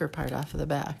your sticker part off of the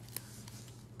back.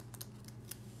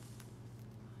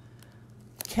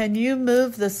 Can you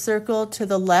move the circle to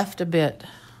the left a bit?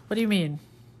 What do you mean?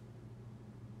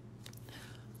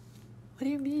 What do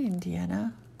you mean,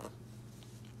 Deanna?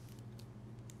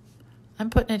 I'm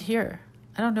putting it here.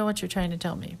 I don't know what you're trying to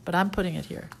tell me, but I'm putting it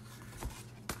here.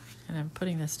 And I'm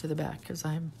putting this to the back because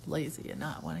I'm lazy and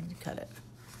not wanting to cut it.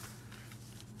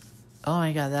 Oh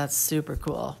my God, that's super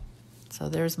cool. So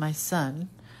there's my son.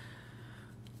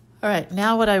 All right,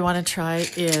 now what I want to try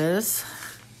is,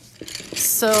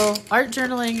 so art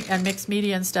journaling and mixed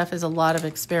media and stuff is a lot of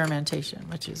experimentation,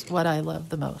 which is what I love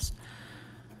the most.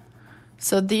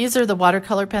 So these are the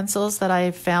watercolor pencils that I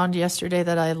found yesterday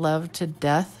that I love to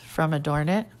death from Adorn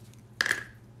It.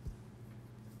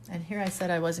 And here I said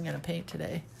I wasn't going to paint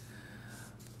today.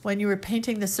 When you were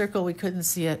painting the circle, we couldn't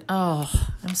see it. Oh,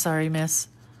 I'm sorry, miss.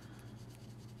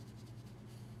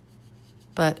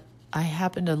 But I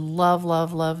happen to love,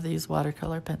 love, love these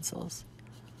watercolor pencils.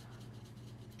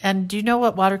 And do you know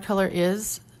what watercolor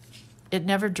is? It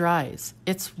never dries.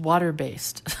 It's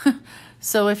water-based.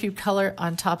 So if you color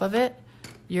on top of it,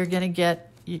 you're going to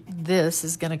get, this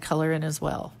is going to color in as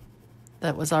well.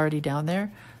 That was already down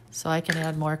there. So I can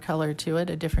add more color to it,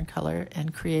 a different color,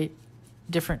 and create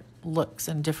different looks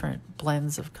and different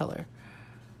blends of color.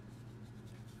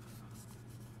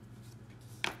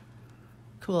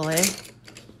 Cool, eh?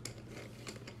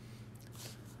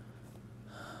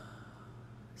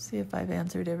 See if I've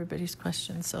answered everybody's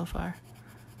questions so far.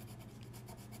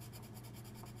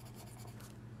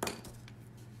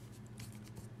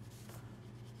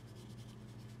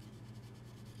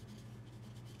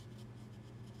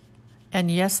 And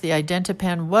yes, the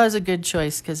Identapen was a good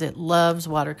choice because it loves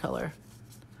watercolor.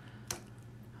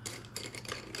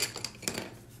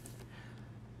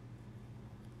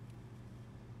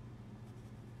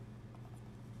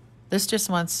 This just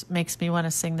makes me want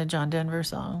to sing the John Denver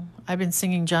song. I've been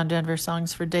singing John Denver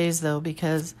songs for days, though,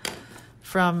 because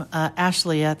from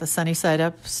Ashley at the Sunny Side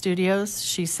Up Studios,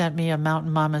 she sent me a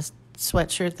Mountain Mama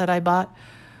sweatshirt that I bought.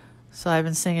 So I've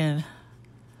been singing,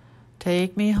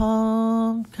 take me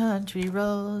home, country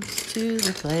roads, to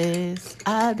the place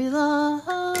I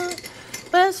belong,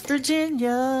 West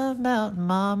Virginia, Mountain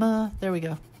Mama. There we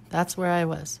go. That's where I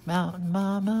was. Mountain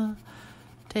Mama,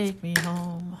 take me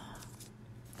home.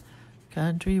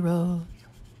 Country road.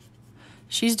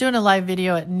 She's doing a live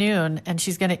video at noon, and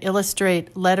she's going to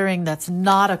illustrate lettering that's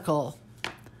nautical.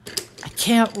 I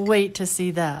can't wait to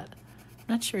see that. I'm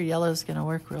not sure yellow's going to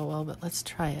work real well, but let's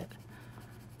try it.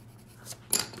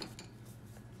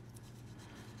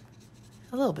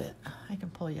 A little bit. I can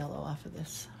pull yellow off of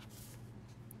this.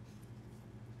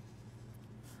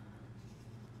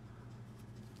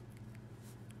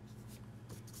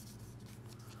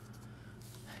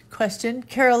 Question,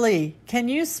 Carol Lee, can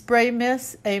you spray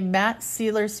miss a matte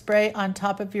sealer spray on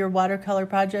top of your watercolor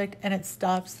project and it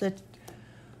stops the...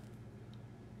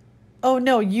 Oh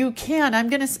no, you can.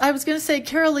 I was gonna say,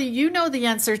 Carol Lee, you know the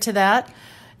answer to that.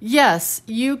 Yes,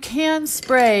 you can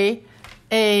spray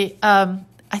a,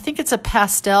 I think it's a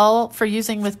pastel for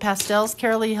using with pastels.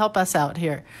 Carol Lee, help us out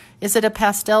here. Is it a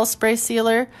pastel spray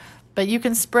sealer? But you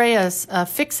can spray a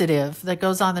fixative that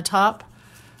goes on the top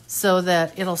so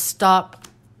that it'll stop,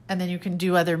 and then you can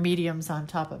do other mediums on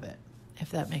top of it, if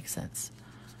that makes sense.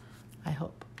 I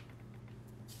hope.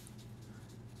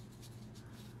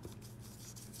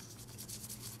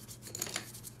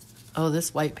 Oh,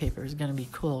 this white paper is going to be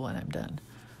cool when I'm done.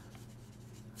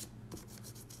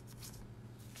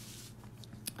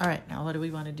 All right, now what do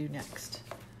we want to do next?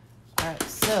 All right,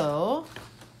 so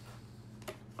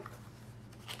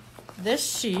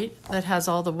this sheet that has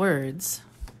all the words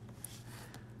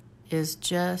is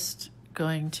just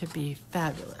going to be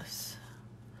fabulous.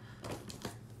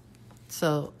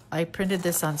 So I printed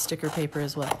this on sticker paper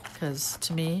as well, because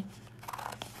to me,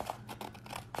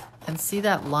 and see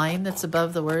that line that's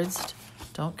above the words?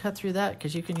 Don't cut through that,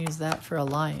 because you can use that for a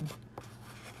line.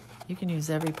 You can use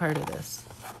every part of this.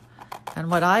 And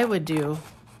what I would do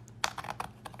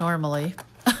normally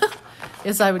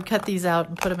is I would cut these out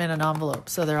and put them in an envelope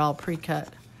so they're all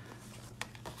pre-cut,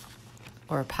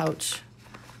 or a pouch,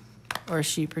 or a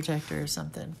sheet protector or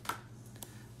something.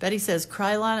 Betty says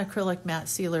Krylon acrylic matte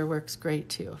sealer works great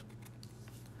too.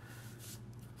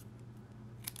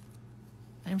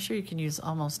 I'm sure you can use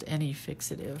almost any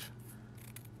fixative.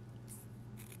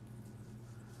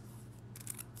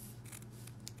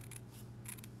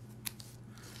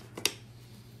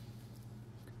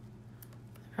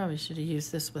 Probably should have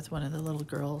used this with one of the little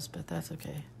girls, but that's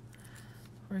okay.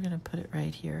 We're going to put it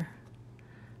right here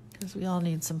because we all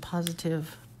need some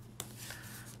positive.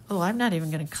 Oh, I'm not even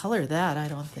going to color that, I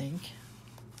don't think.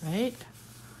 Right?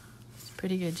 It's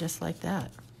pretty good just like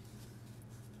that.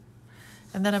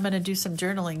 And then I'm going to do some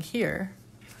journaling here.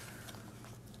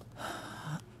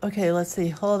 Okay, let's see.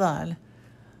 Hold on.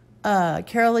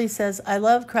 Carol Lee says, I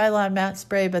love Krylon matte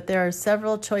spray, but there are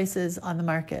several choices on the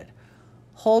market.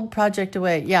 Hold project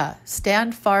away. Yeah,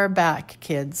 stand far back,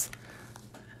 kids.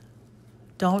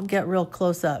 Don't get real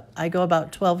close up. I go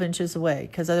about 12 inches away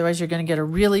because otherwise you're going to get a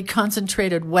really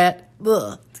concentrated wet.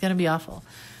 Ugh, it's going to be awful.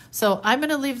 So I'm going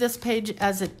to leave this page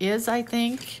as it is, I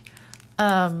think,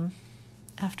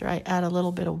 after I add a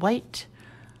little bit of white.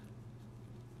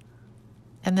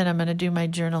 And then I'm going to do my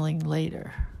journaling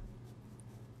later.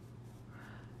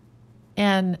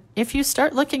 And if you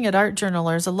start looking at art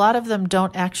journalers, a lot of them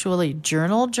don't actually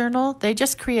journal. They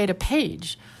just create a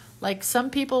page. Like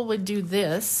some people would do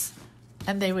this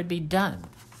and they would be done.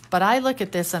 But I look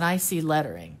at this and I see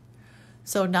lettering.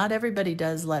 So not everybody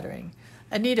does lettering.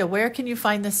 Anita, where can you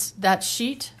find that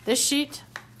sheet? This sheet?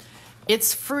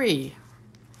 It's free.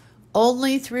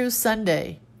 Only through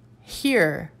Sunday.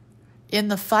 Here in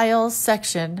the files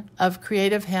section of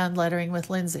Creative Hand Lettering with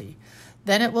Lindsay.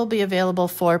 Then it will be available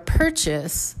for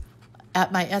purchase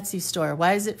at my Etsy store.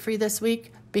 Why is it free this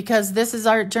week? Because this is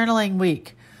Art Journaling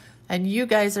Week, and you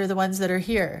guys are the ones that are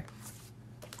here.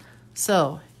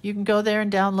 So you can go there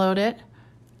and download it,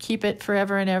 keep it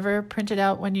forever and ever, print it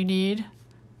out when you need.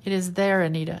 It is there,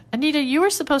 Anita. Anita, you were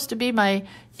supposed to be my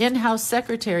in-house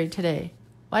secretary today.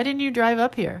 Why didn't you drive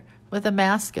up here with a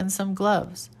mask and some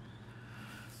gloves?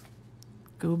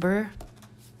 Goober.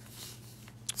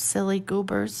 Silly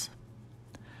goobers.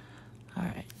 All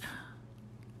right.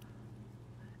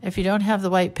 If you don't have the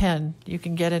white pen, you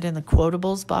can get it in the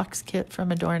Quotables box kit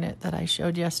from Adorn It that I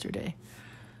showed yesterday,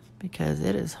 because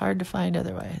it is hard to find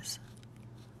otherwise.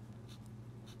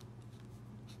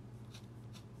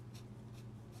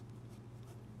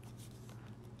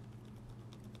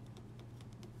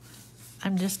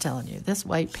 I'm just telling you, this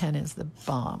white pen is the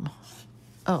bomb.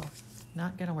 Oh,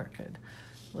 not going to work good.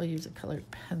 We'll use a colored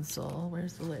pencil.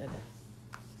 Where's the lid?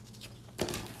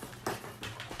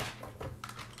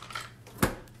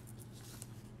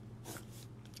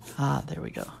 Ah, there we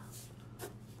go.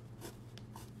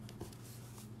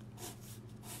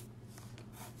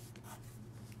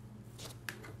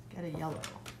 Get a yellow.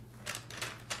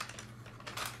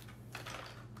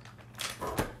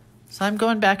 So I'm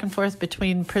going back and forth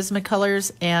between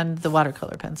Prismacolors and the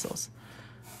watercolor pencils,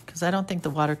 because I don't think the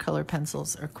watercolor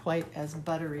pencils are quite as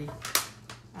buttery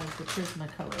as the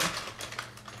Prismacolor.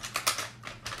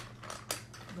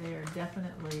 They are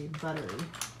definitely buttery.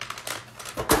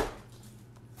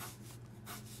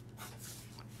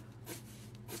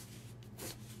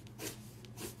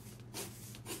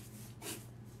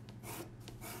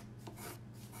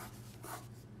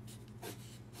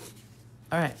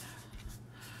 All right,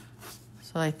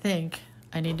 so I think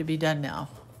I need to be done now.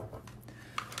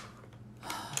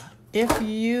 If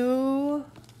you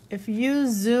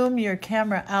zoom your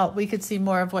camera out, we could see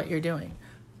more of what you're doing.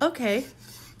 Okay,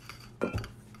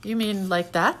 you mean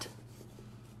like that?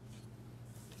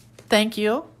 Thank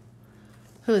you.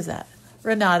 Who is that?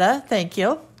 Renata, thank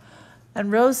you.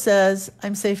 And Rose says,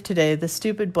 I'm safe today. The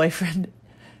stupid boyfriend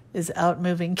is out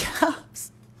moving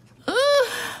cows.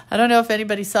 I don't know if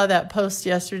anybody saw that post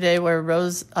yesterday where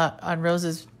Rose, on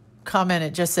Rose's comment,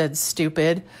 it just said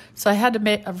stupid. So I had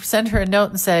to send her a note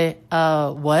and say,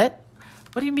 what?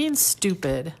 What do you mean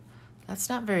stupid? That's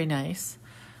not very nice.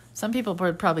 Some people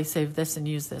would probably save this and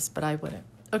use this, but I wouldn't.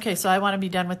 Okay, so I want to be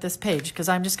done with this page because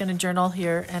I'm just going to journal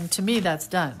here, and to me that's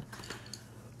done,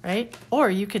 right? Or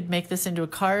you could make this into a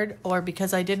card, or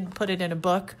because I didn't put it in a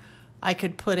book, I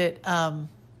could put it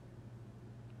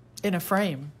in a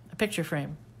frame, a picture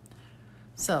frame.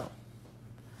 So,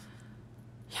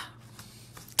 yeah,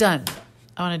 done.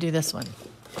 I want to do this one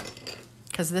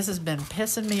because this has been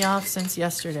pissing me off since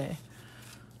yesterday.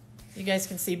 You guys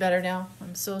can see better now?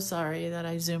 I'm so sorry that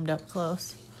I zoomed up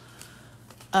close.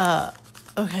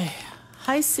 Okay.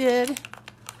 Hi, Sid.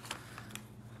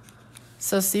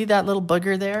 So see that little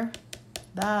booger there?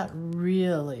 That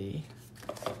really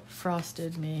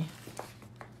frosted me.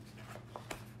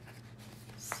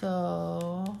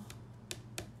 So,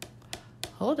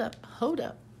 hold up.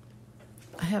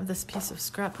 I have this piece of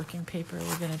scrapbooking paper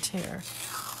we're going to tear.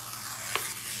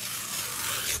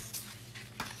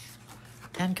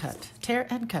 And cut. Tear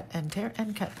and cut and tear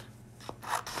and cut.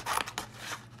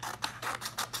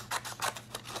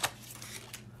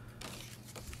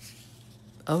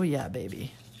 Oh yeah,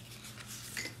 baby.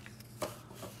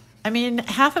 I mean,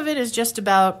 half of it is just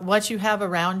about what you have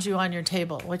around you on your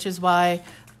table, which is why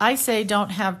I say don't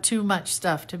have too much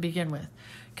stuff to begin with,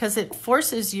 because it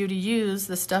forces you to use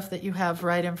the stuff that you have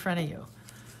right in front of you.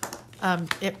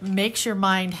 It makes your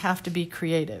mind have to be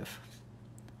creative.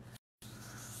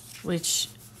 Which,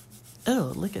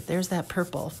 oh, look at, there's that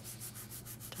purple.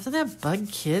 Doesn't that bug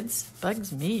kids?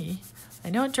 Bugs me. I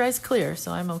know it dries clear,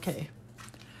 so I'm okay.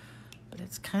 But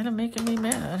it's kind of making me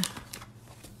mad.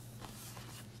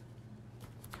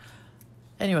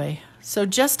 Anyway, so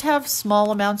just have small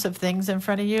amounts of things in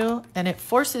front of you, and it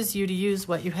forces you to use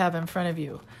what you have in front of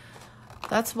you.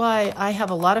 That's why I have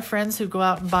a lot of friends who go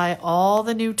out and buy all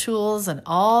the new tools and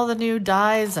all the new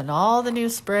dyes and all the new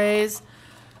sprays.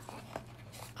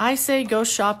 I say go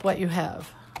shop what you have.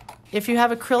 If you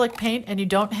have acrylic paint and you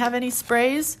don't have any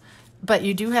sprays, but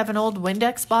you do have an old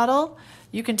Windex bottle,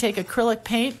 you can take acrylic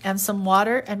paint and some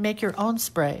water and make your own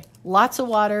spray. Lots of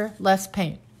water, less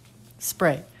paint.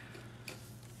 Spray.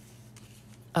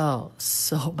 Oh,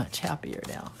 so much happier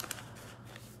now.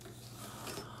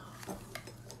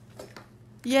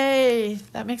 Yay!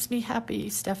 That makes me happy,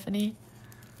 Stephanie.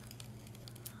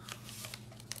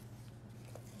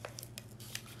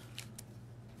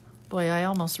 Boy, I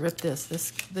almost ripped this.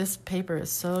 This paper is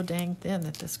so dang thin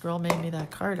that this girl made me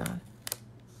that card on.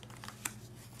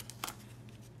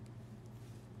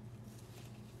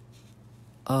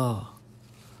 Oh.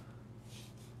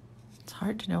 It's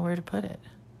hard to know where to put it.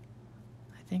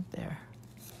 I think there.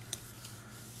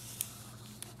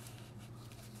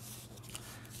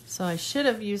 So I should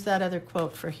have used that other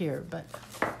quote for here, but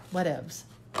whatevs.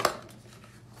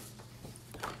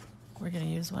 We're going to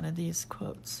use one of these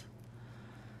quotes.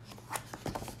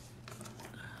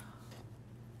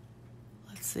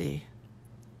 Let's see.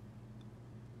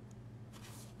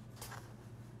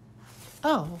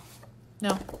 Oh,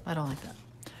 no, I don't like that.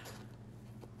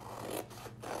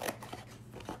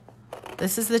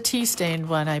 This is the tea-stained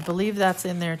one. I believe that's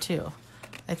in there too.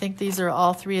 I think these are,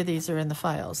 all three of these are in the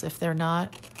files. If they're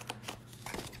not,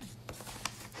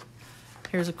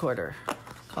 here's a quarter.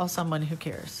 Call someone who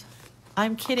cares.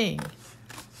 I'm kidding.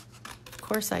 Of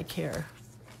course I care.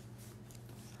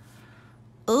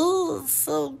 Oh,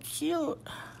 so cute.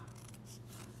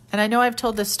 And I know I've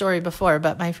told this story before,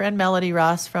 but my friend Melody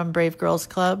Ross from Brave Girls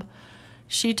Club,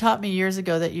 she taught me years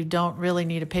ago that you don't really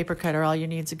need a paper cutter. All you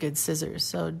need is a good scissors.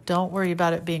 So don't worry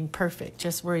about it being perfect.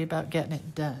 Just worry about getting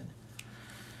it done.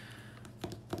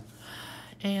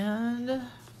 And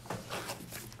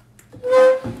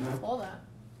hold on.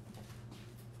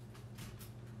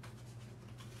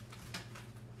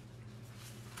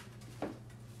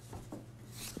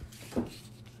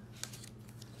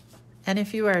 And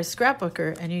if you are a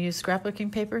scrapbooker and you use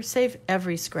scrapbooking paper, save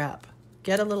every scrap.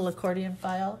 Get a little accordion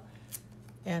file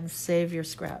and save your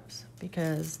scraps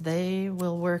because they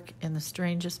will work in the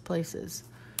strangest places.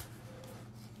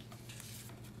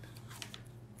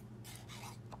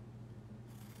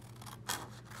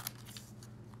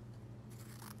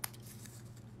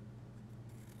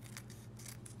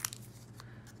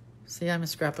 See, I'm a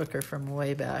scrapbooker from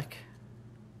way back.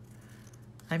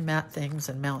 I mat things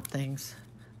and mount things.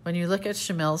 When you look at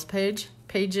Chamel's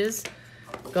pages,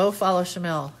 go follow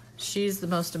Chamel. She's the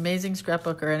most amazing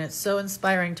scrapbooker, and it's so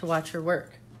inspiring to watch her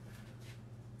work.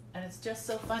 And it's just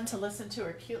so fun to listen to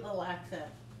her cute little accent,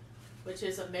 which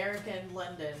is America to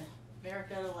London,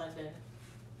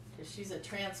 because she's a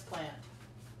transplant.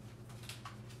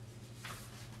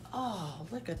 Oh,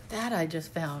 look at that I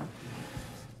just found.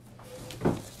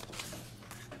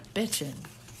 Bitchin'.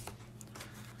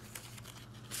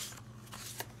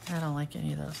 I don't like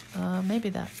any of those. Maybe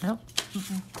that. Nope.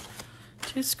 Mm-mm.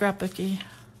 Too scrapbooky.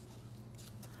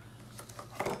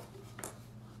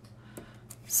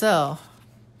 So,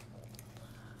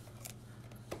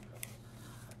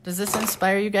 does this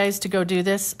inspire you guys to go do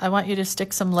this? I want you to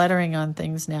stick some lettering on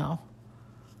things now.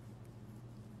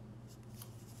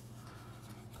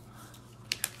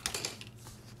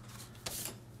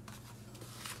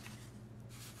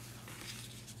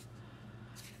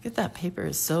 Look at that paper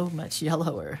is so much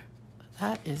yellower.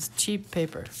 That is cheap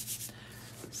paper.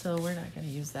 So we're not going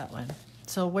to use that one.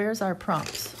 So where's our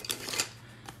prompts?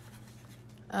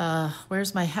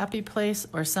 Where's my happy place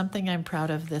or something I'm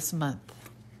proud of this month?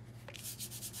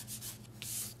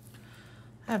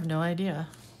 I have no idea.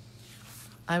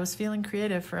 I was feeling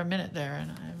creative for a minute there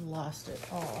and I've lost it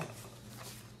all.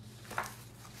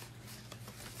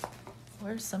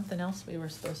 Where's something else we were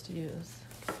supposed to use?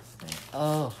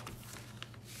 Oh.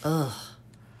 Ugh.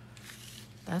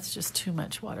 That's just too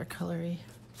much watercolory.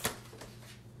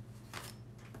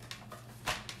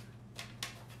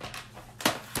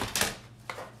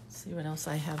 See what else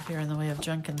I have here in the way of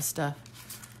junk and stuff.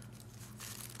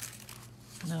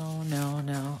 No, no,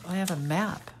 no. I have a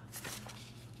map.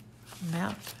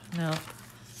 Map? No.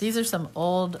 These are some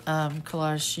old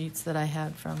collage sheets that I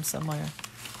had from somewhere.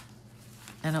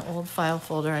 And an old file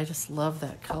folder. I just love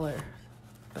that color.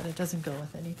 But it doesn't go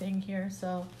with anything here,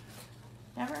 so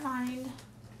never mind.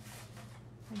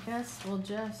 I guess we'll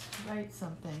just write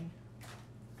something.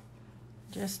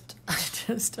 I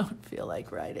just don't feel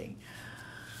like writing.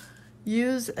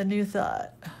 Use a new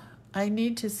thought. I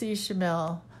need to see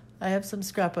Shamel. I have some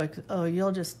scrapbooks. Oh,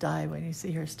 you'll just die when you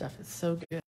see her stuff. It's so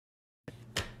good.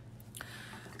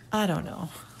 I don't know.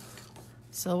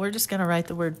 So we're just going to write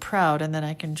the word proud, and then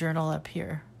I can journal up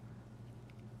here.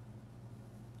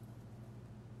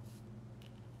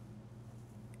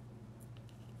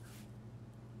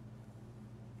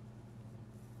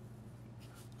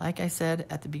 Like I said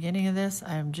at the beginning of this,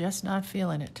 I'm just not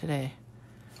feeling it today.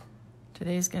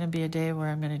 Today's going to be a day where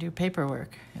I'm going to do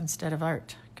paperwork instead of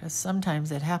art, because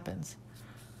sometimes it happens.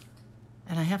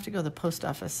 And I have to go to the post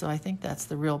office, so I think that's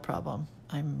the real problem.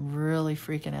 I'm really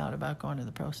freaking out about going to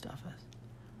the post office.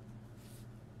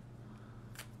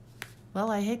 Well,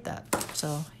 I hate that,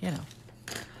 so, you know.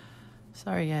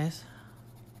 Sorry, guys.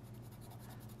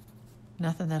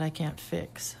 Nothing that I can't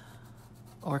fix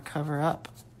or cover up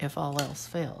if all else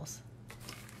fails.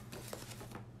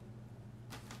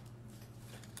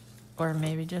 Or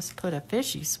maybe just put a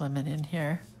fishy swimming in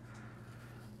here.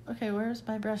 Okay, where's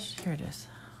my brush? Here it is.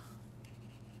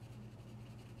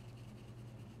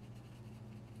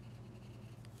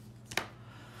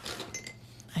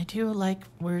 I do like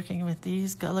working with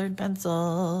these colored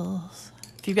pencils.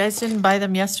 If you guys didn't buy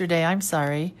them yesterday, I'm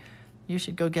sorry. You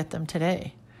should go get them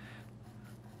today.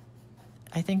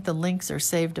 I think the links are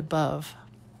saved above.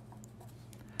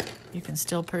 You can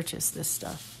still purchase this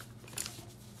stuff.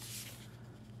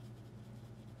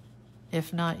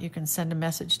 If not, you can send a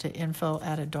message to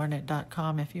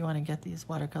info@adornit.com if you want to get these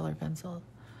watercolor pencils.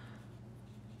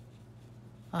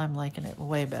 I'm liking it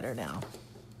way better now.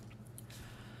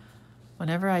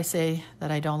 Whenever I say that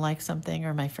I don't like something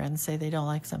or my friends say they don't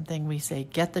like something, we say,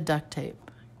 get the duct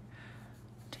tape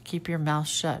to keep your mouth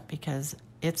shut because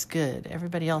it's good.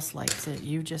 Everybody else likes it.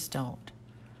 You just don't.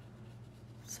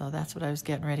 So that's what I was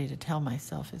getting ready to tell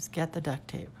myself is get the duct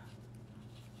tape.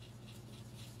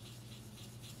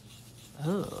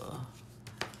 Oh,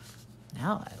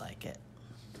 now I like it.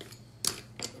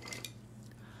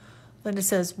 Linda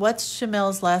says, what's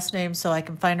Shamel's last name so I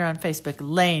can find her on Facebook?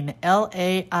 Lane,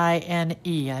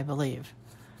 L-A-I-N-E, I believe.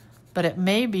 But it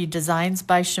may be Designs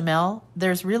by Shamel.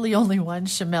 There's really only one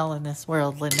Shamel in this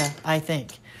world, Linda, I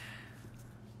think.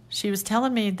 She was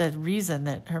telling me the reason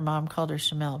that her mom called her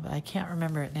Shamel, but I can't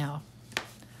remember it now.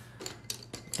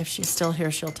 If she's still here,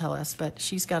 she'll tell us. But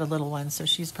she's got a little one, so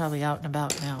she's probably out and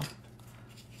about now.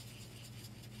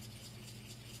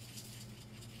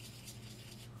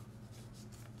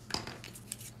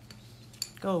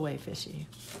 Go away, fishy.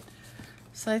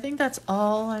 So I think that's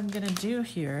all I'm going to do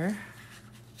here.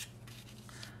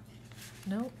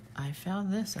 Nope, I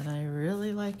found this and I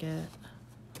really like it.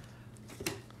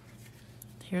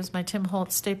 Here's my Tim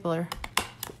Holtz stapler.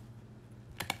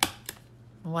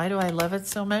 Why do I love it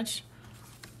so much?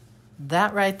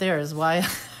 That right there is why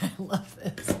I love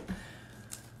this.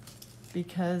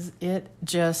 Because it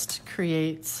just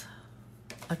creates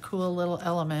a cool little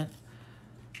element.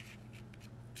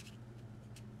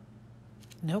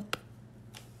 Nope.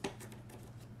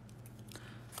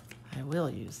 I will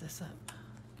use this up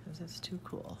because it's too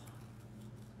cool.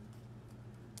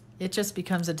 it just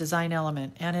becomes a design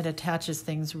element, and it attaches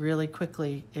things really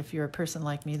quickly if you're a person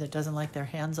like me that doesn't like their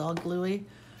hands all gluey.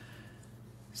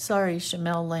 Sorry,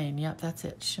 Chamel Lane. Yep, that's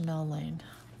it, Chamel Lane.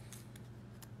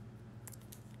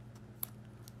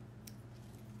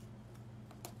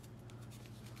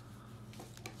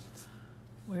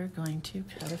 We're going to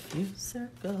cut a few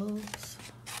circles.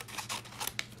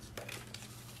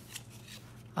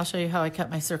 I'll show you how I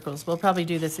cut my circles. We'll probably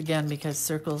do this again because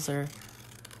circles are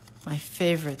my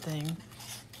favorite thing.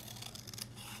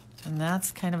 And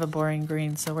that's kind of a boring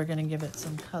green, so we're going to give it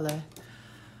some color.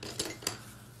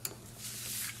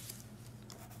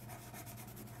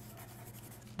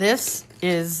 This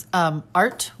is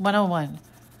Art 101.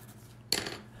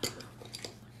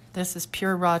 This is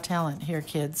pure raw talent here,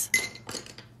 kids.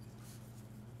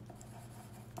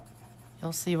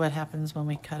 You'll see what happens when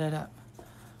we cut it up.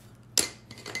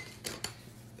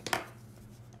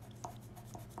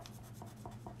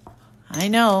 I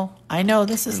know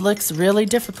this looks really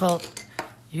difficult.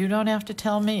 You don't have to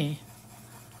tell me.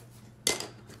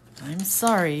 I'm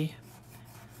sorry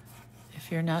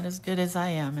if you're not as good as I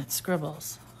am at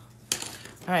scribbles.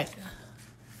 All right.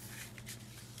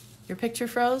 Your picture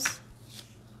froze?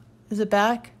 Is it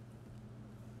back?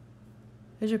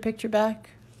 Is your picture back?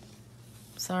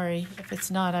 Sorry, if it's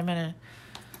not, I'm gonna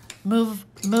move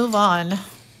on.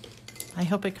 I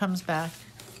hope it comes back.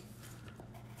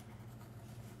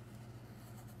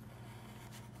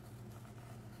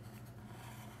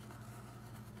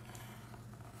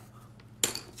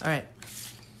 All right,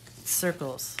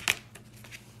 circles.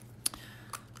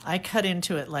 I cut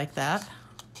into it like that,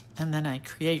 and then I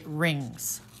create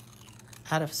rings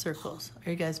out of circles. Are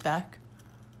you guys back?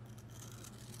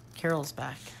 Carol's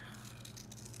back.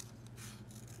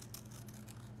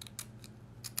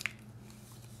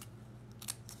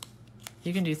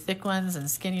 You can do thick ones and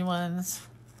skinny ones,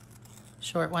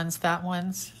 short ones, fat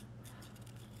ones.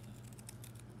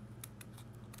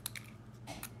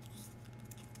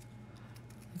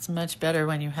 It's much better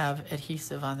when you have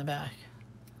adhesive on the back.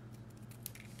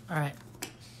 All right.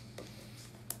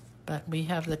 But we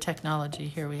have the technology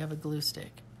here. We have a glue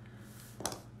stick.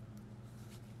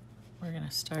 We're going to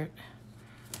start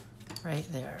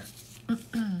right there.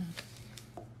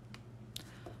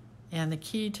 And the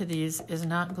key to these is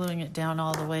not gluing it down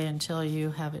all the way until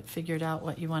you have it figured out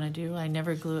what you want to do. I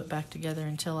never glue it back together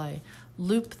until I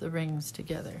loop the rings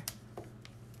together.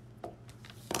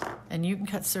 And you can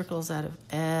cut circles out of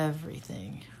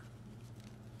everything.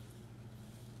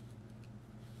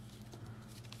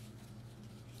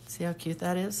 See how cute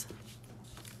that is?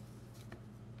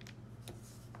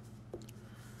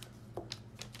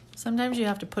 Sometimes you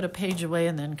have to put a page away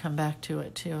and then come back to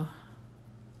it too.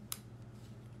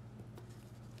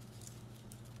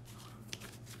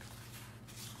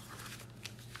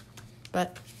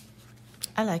 But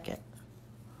I like it.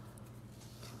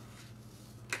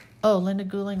 Oh, Linda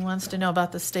Gouling wants to know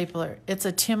about the stapler. It's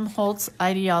a Tim Holtz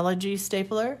Ideology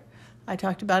stapler. I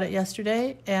talked about it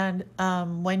yesterday. And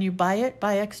when you buy it,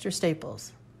 buy extra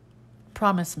staples.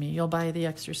 Promise me you'll buy the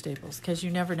extra staples because you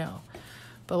never know.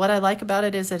 But what I like about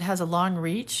it is it has a long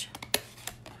reach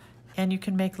and you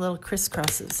can make little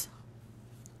crisscrosses,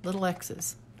 little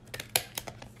X's.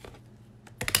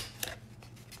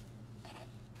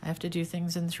 I have to do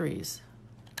things in threes.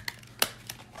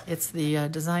 It's the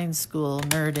design school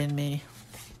nerd in me.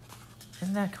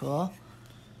 Isn't that cool?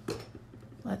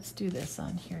 Let's do this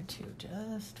on here too,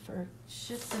 just for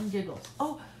shits and giggles.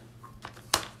 Oh,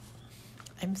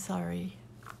 I'm sorry.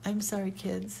 I'm sorry,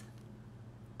 kids.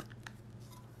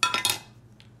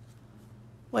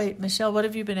 Wait, Michelle, what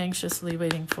have you been anxiously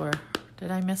waiting for?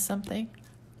 Did I miss something?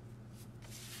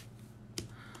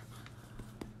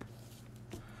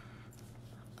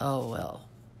 Oh, well.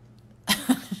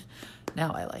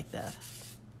 Now I like that.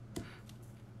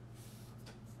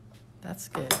 That's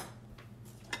good.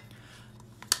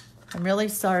 I'm really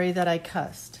sorry that I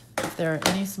cussed. If there are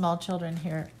any small children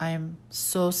here, I am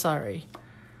so sorry.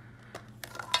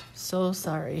 So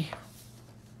sorry.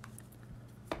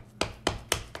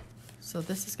 So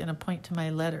this is going to point to my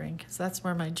lettering because that's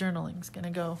where my journaling is going to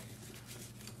go.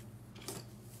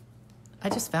 I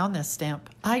just found this stamp.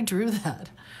 I drew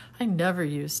that. I never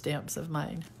use stamps of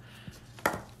mine.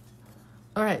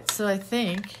 All right, so I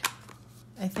think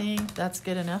that's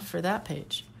good enough for that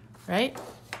page, right?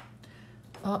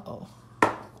 Uh-oh.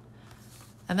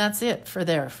 And that's it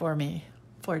for me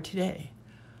for today.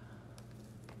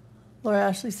 Laura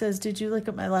Ashley says, did you look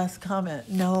at my last comment?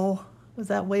 No. Was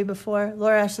that way before?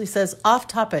 Laura Ashley says, off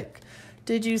topic.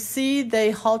 Did you see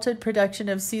they halted production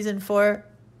of season 4?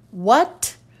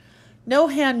 What? No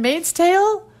Handmaid's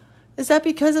Tale? Is that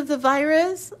because of the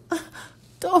virus?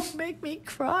 Don't make me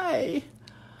cry.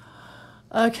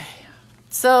 Okay.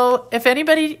 So if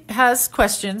anybody has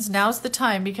questions, now's the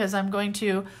time, because I'm going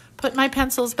to put my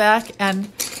pencils back and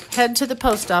head to the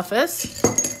post office.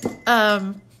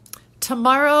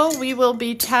 Tomorrow we will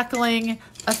be tackling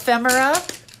ephemera,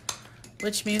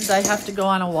 which means I have to go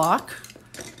on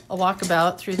a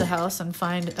walkabout through the house and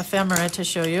find ephemera to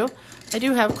show you. I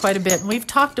do have quite a bit, and we've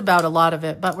talked about a lot of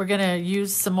it, but we're going to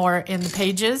use some more in the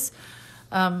pages.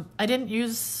 I didn't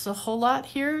use a whole lot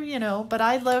here, you know, but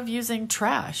I love using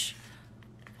trash.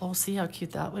 Oh, see how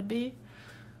cute that would be?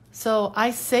 So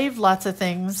I save lots of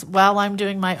things while I'm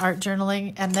doing my art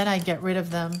journaling, and then I get rid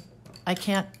of them. I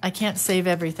can't save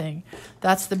everything.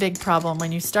 That's the big problem.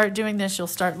 When you start doing this, you'll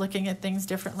start looking at things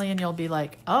differently, and you'll be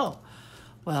like, oh,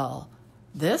 well,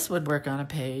 this would work on a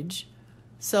page.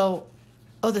 So,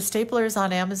 oh, the stapler is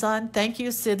on Amazon. Thank you,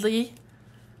 Sidley.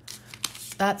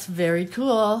 That's very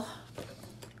cool.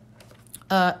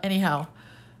 Anyhow,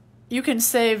 you can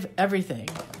save everything.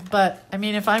 But, I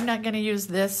mean, if I'm not going to use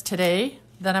this today,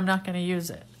 then I'm not going to use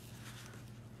it.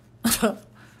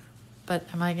 But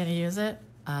am I going to use it?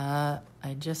 I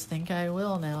just think I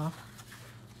will now.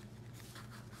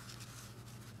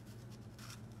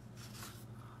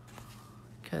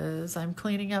 Because I'm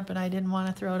cleaning up and I didn't want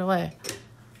to throw it away.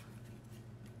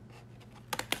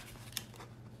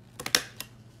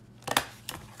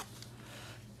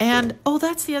 And, oh,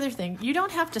 that's the other thing. You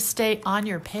don't have to stay on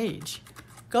your page.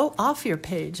 Go off your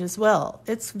page as well.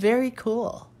 It's very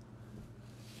cool.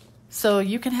 So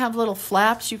you can have little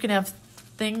flaps. You can have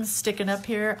things sticking up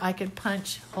here. I could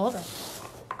punch, hold on.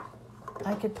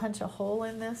 I could punch a hole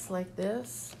in this like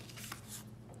this.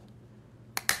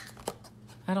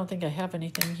 I don't think I have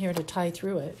anything here to tie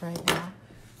through it right now,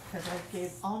 because I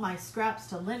gave all my scraps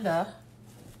to Linda.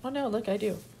 Oh no, look, I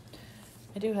do.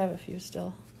 I do have a few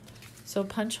still. So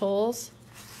punch holes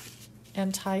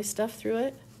and tie stuff through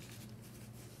it.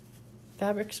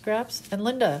 Fabric scraps. And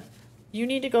Linda, you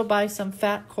need to go buy some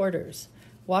fat quarters.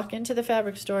 Walk into the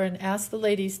fabric store and ask the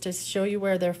ladies to show you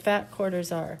where their fat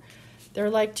quarters are. They're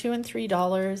like $2 and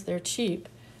 $3. They're cheap.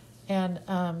 And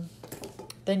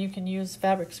then you can use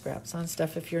fabric scraps on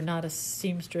stuff if you're not a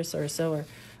seamstress or a sewer.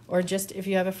 Or just if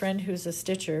you have a friend who's a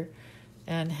stitcher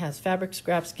and has fabric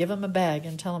scraps, give them a bag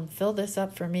and tell them, fill this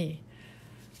up for me.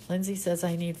 Lindsay says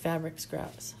I need fabric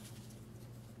scraps.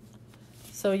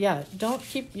 So yeah, don't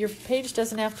keep, your page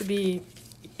doesn't have to be,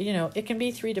 you know, it can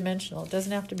be 3-dimensional. It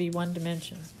doesn't have to be 1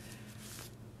 dimension.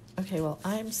 Okay, well,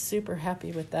 I'm super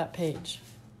happy with that page.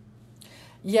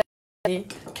 Yeah,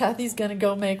 Kathy's going to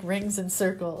go make rings and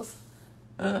circles.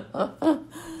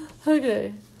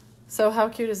 Okay, so how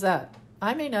cute is that?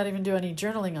 I may not even do any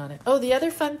journaling on it. Oh, the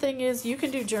other fun thing is you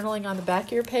can do journaling on the back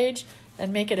of your page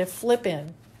and make it a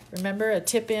flip-in. Remember, a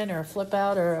tip-in or a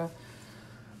flip-out or a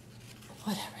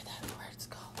whatever that word's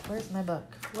called. Where's my book?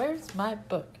 Where's my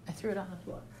book? I threw it on the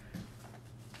floor.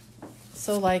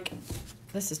 So, like,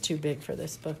 this is too big for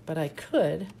this book, but I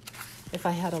could, if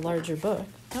I had a larger book.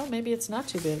 No, maybe it's not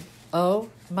too big. Oh,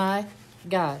 my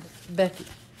God, Becky.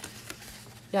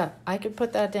 Yeah, I could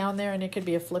put that down there and it could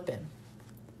be a flip-in,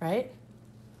 right?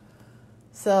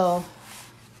 So,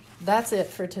 that's it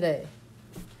for today.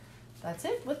 That's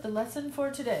it with the lesson for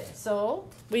today. So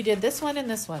we did this one and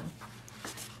this one.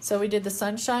 So we did the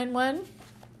sunshine one,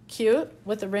 cute,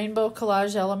 with the rainbow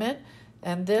collage element.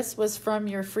 And this was from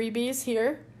your freebies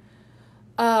here.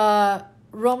 KP,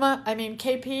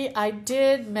 I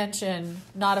did mention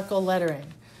nautical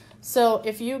lettering. So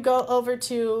if you go over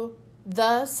to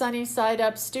the Sunny Side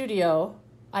Up Studio,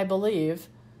 I believe,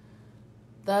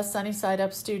 the Sunny Side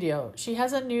Up Studio, she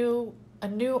has a new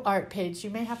art page.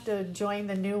 You may have to join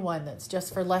the new one that's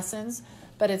just for lessons,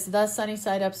 but it's the Sunny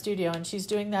Side Up Studio, and she's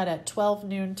doing that at 12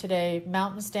 noon today,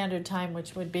 Mountain Standard Time,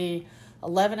 which would be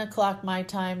 11 o'clock my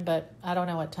time, but I don't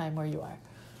know what time where you are.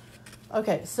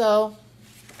 Okay, so,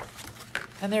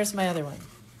 and there's my other one.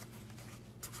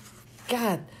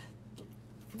 God,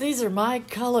 these are my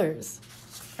colors.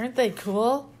 Aren't they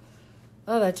cool?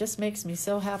 Oh, that just makes me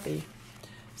so happy.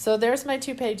 So there's my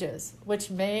 2 pages, which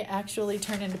may actually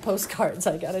turn into postcards,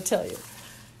 I gotta tell you,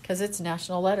 because it's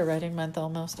National Letter Writing Month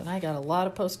almost, and I got a lot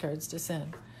of postcards to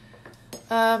send.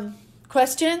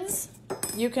 Questions?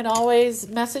 You can always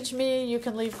message me. You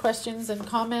can leave questions and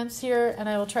comments here, and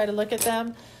I will try to look at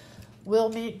them. We'll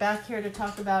meet back here to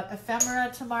talk about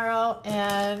ephemera tomorrow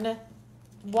and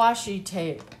washi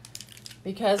tape.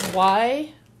 Because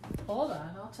why? Hold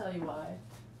on, I'll tell you why.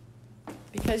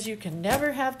 Because you can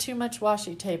never have too much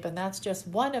washi tape, and that's just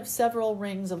one of several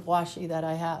rings of washi that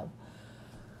I have.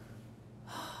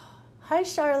 Hi,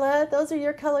 Charlotte. Those are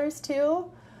your colors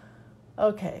too?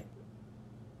 Okay.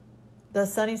 The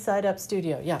Sunny Side Up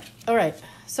Studio. Yeah. All right.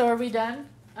 So are we done?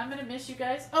 I'm going to miss you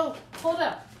guys. Oh, hold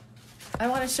up. I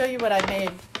want to show you what I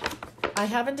made. I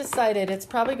haven't decided. It's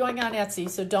probably going on Etsy,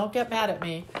 so don't get mad at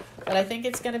me. But I think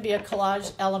it's going to be a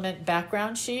Collage Element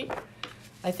background sheet.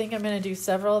 I think I'm going to do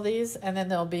several of these, and then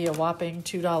there'll be a whopping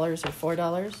 $2 or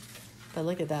 $4. But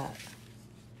look at that.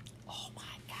 Oh my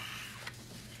God.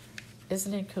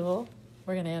 Isn't it cool?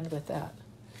 We're going to end with that.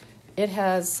 It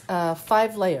has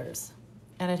 5 layers,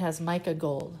 and it has mica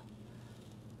gold.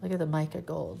 Look at the mica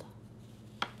gold.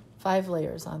 5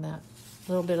 layers on that.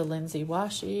 A little bit of Lindsay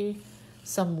washi,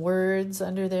 some words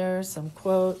under there, some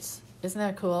quotes. Isn't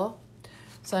that cool?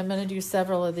 So I'm going to do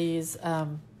several of these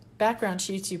background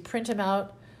sheets. You print them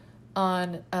out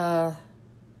on,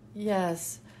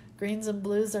 yes, greens and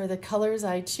blues are the colors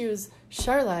I choose.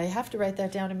 Charla, I have to write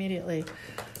that down immediately.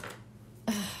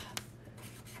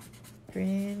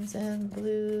 Greens and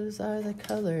blues are the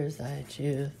colors I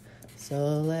choose. So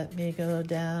let me go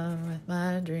down with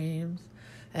my dreams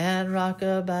and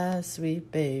rock-a-bye,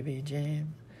 sweet baby James.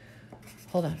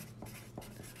 Hold on.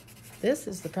 This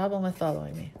is the problem with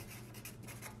following me.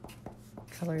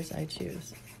 Colors I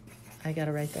choose. I got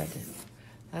to write that down.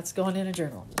 That's going in a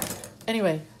journal.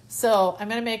 Anyway, so I'm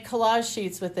going to make collage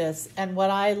sheets with this. And what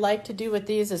I like to do with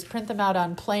these is print them out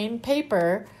on plain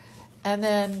paper and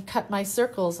then cut my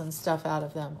circles and stuff out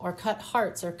of them, or cut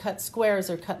hearts, or cut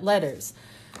squares, or cut letters.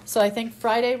 So I think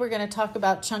Friday we're going to talk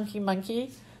about Chunky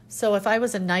Monkey. So if I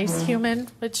was a nice human,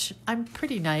 which I'm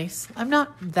pretty nice, I'm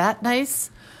not that nice,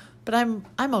 but I'm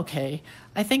okay.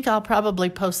 I think I'll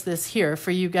probably post this here for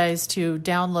you guys to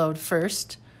download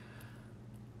first.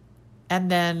 And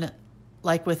then,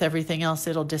 like with everything else,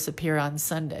 it'll disappear on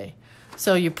Sunday.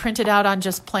 So you print it out on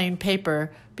just plain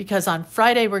paper, because on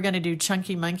Friday we're going to do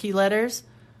Chunky Monkey letters.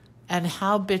 And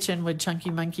how bitchin' would Chunky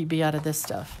Monkey be out of this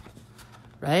stuff?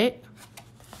 Right?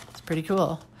 It's pretty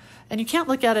cool. And you can't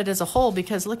look at it as a whole,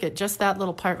 because look at just that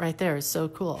little part right there is so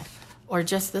cool. Or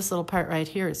just this little part right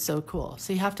here is so cool.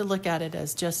 So you have to look at it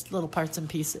as just little parts and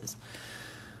pieces.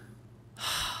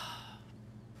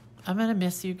 I'm going to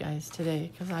miss you guys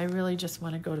today, because I really just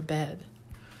want to go to bed.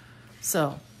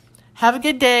 So have a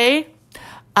good day.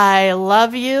 I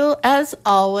love you as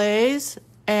always.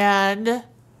 And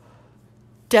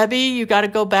Debbie, you got to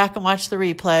go back and watch the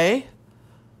replay.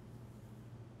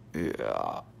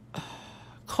 Yeah.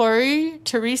 Corey,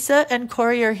 Teresa, and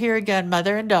Corey are here again,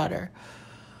 mother and daughter.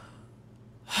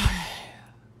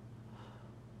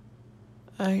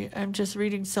 I'm just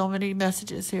reading so many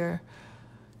messages here.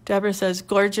 Deborah says,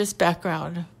 gorgeous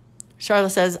background.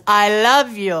 Charlotte says, I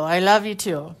love you. I love you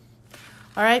too. All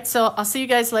right, so I'll see you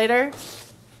guys later.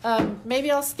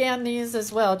 Maybe I'll scan these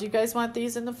as well. Do you guys want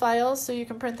these in the files so you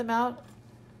can print them out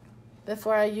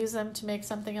before I use them to make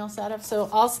something else out of? So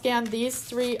I'll scan these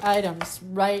 3 items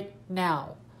right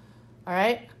now. All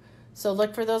right? So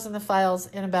look for those in the files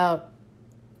in about,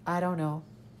 I don't know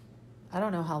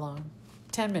how long.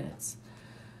 10 minutes.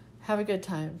 Have a good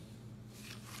time.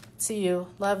 See you.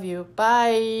 Love you.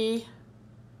 Bye.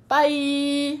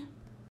 Bye.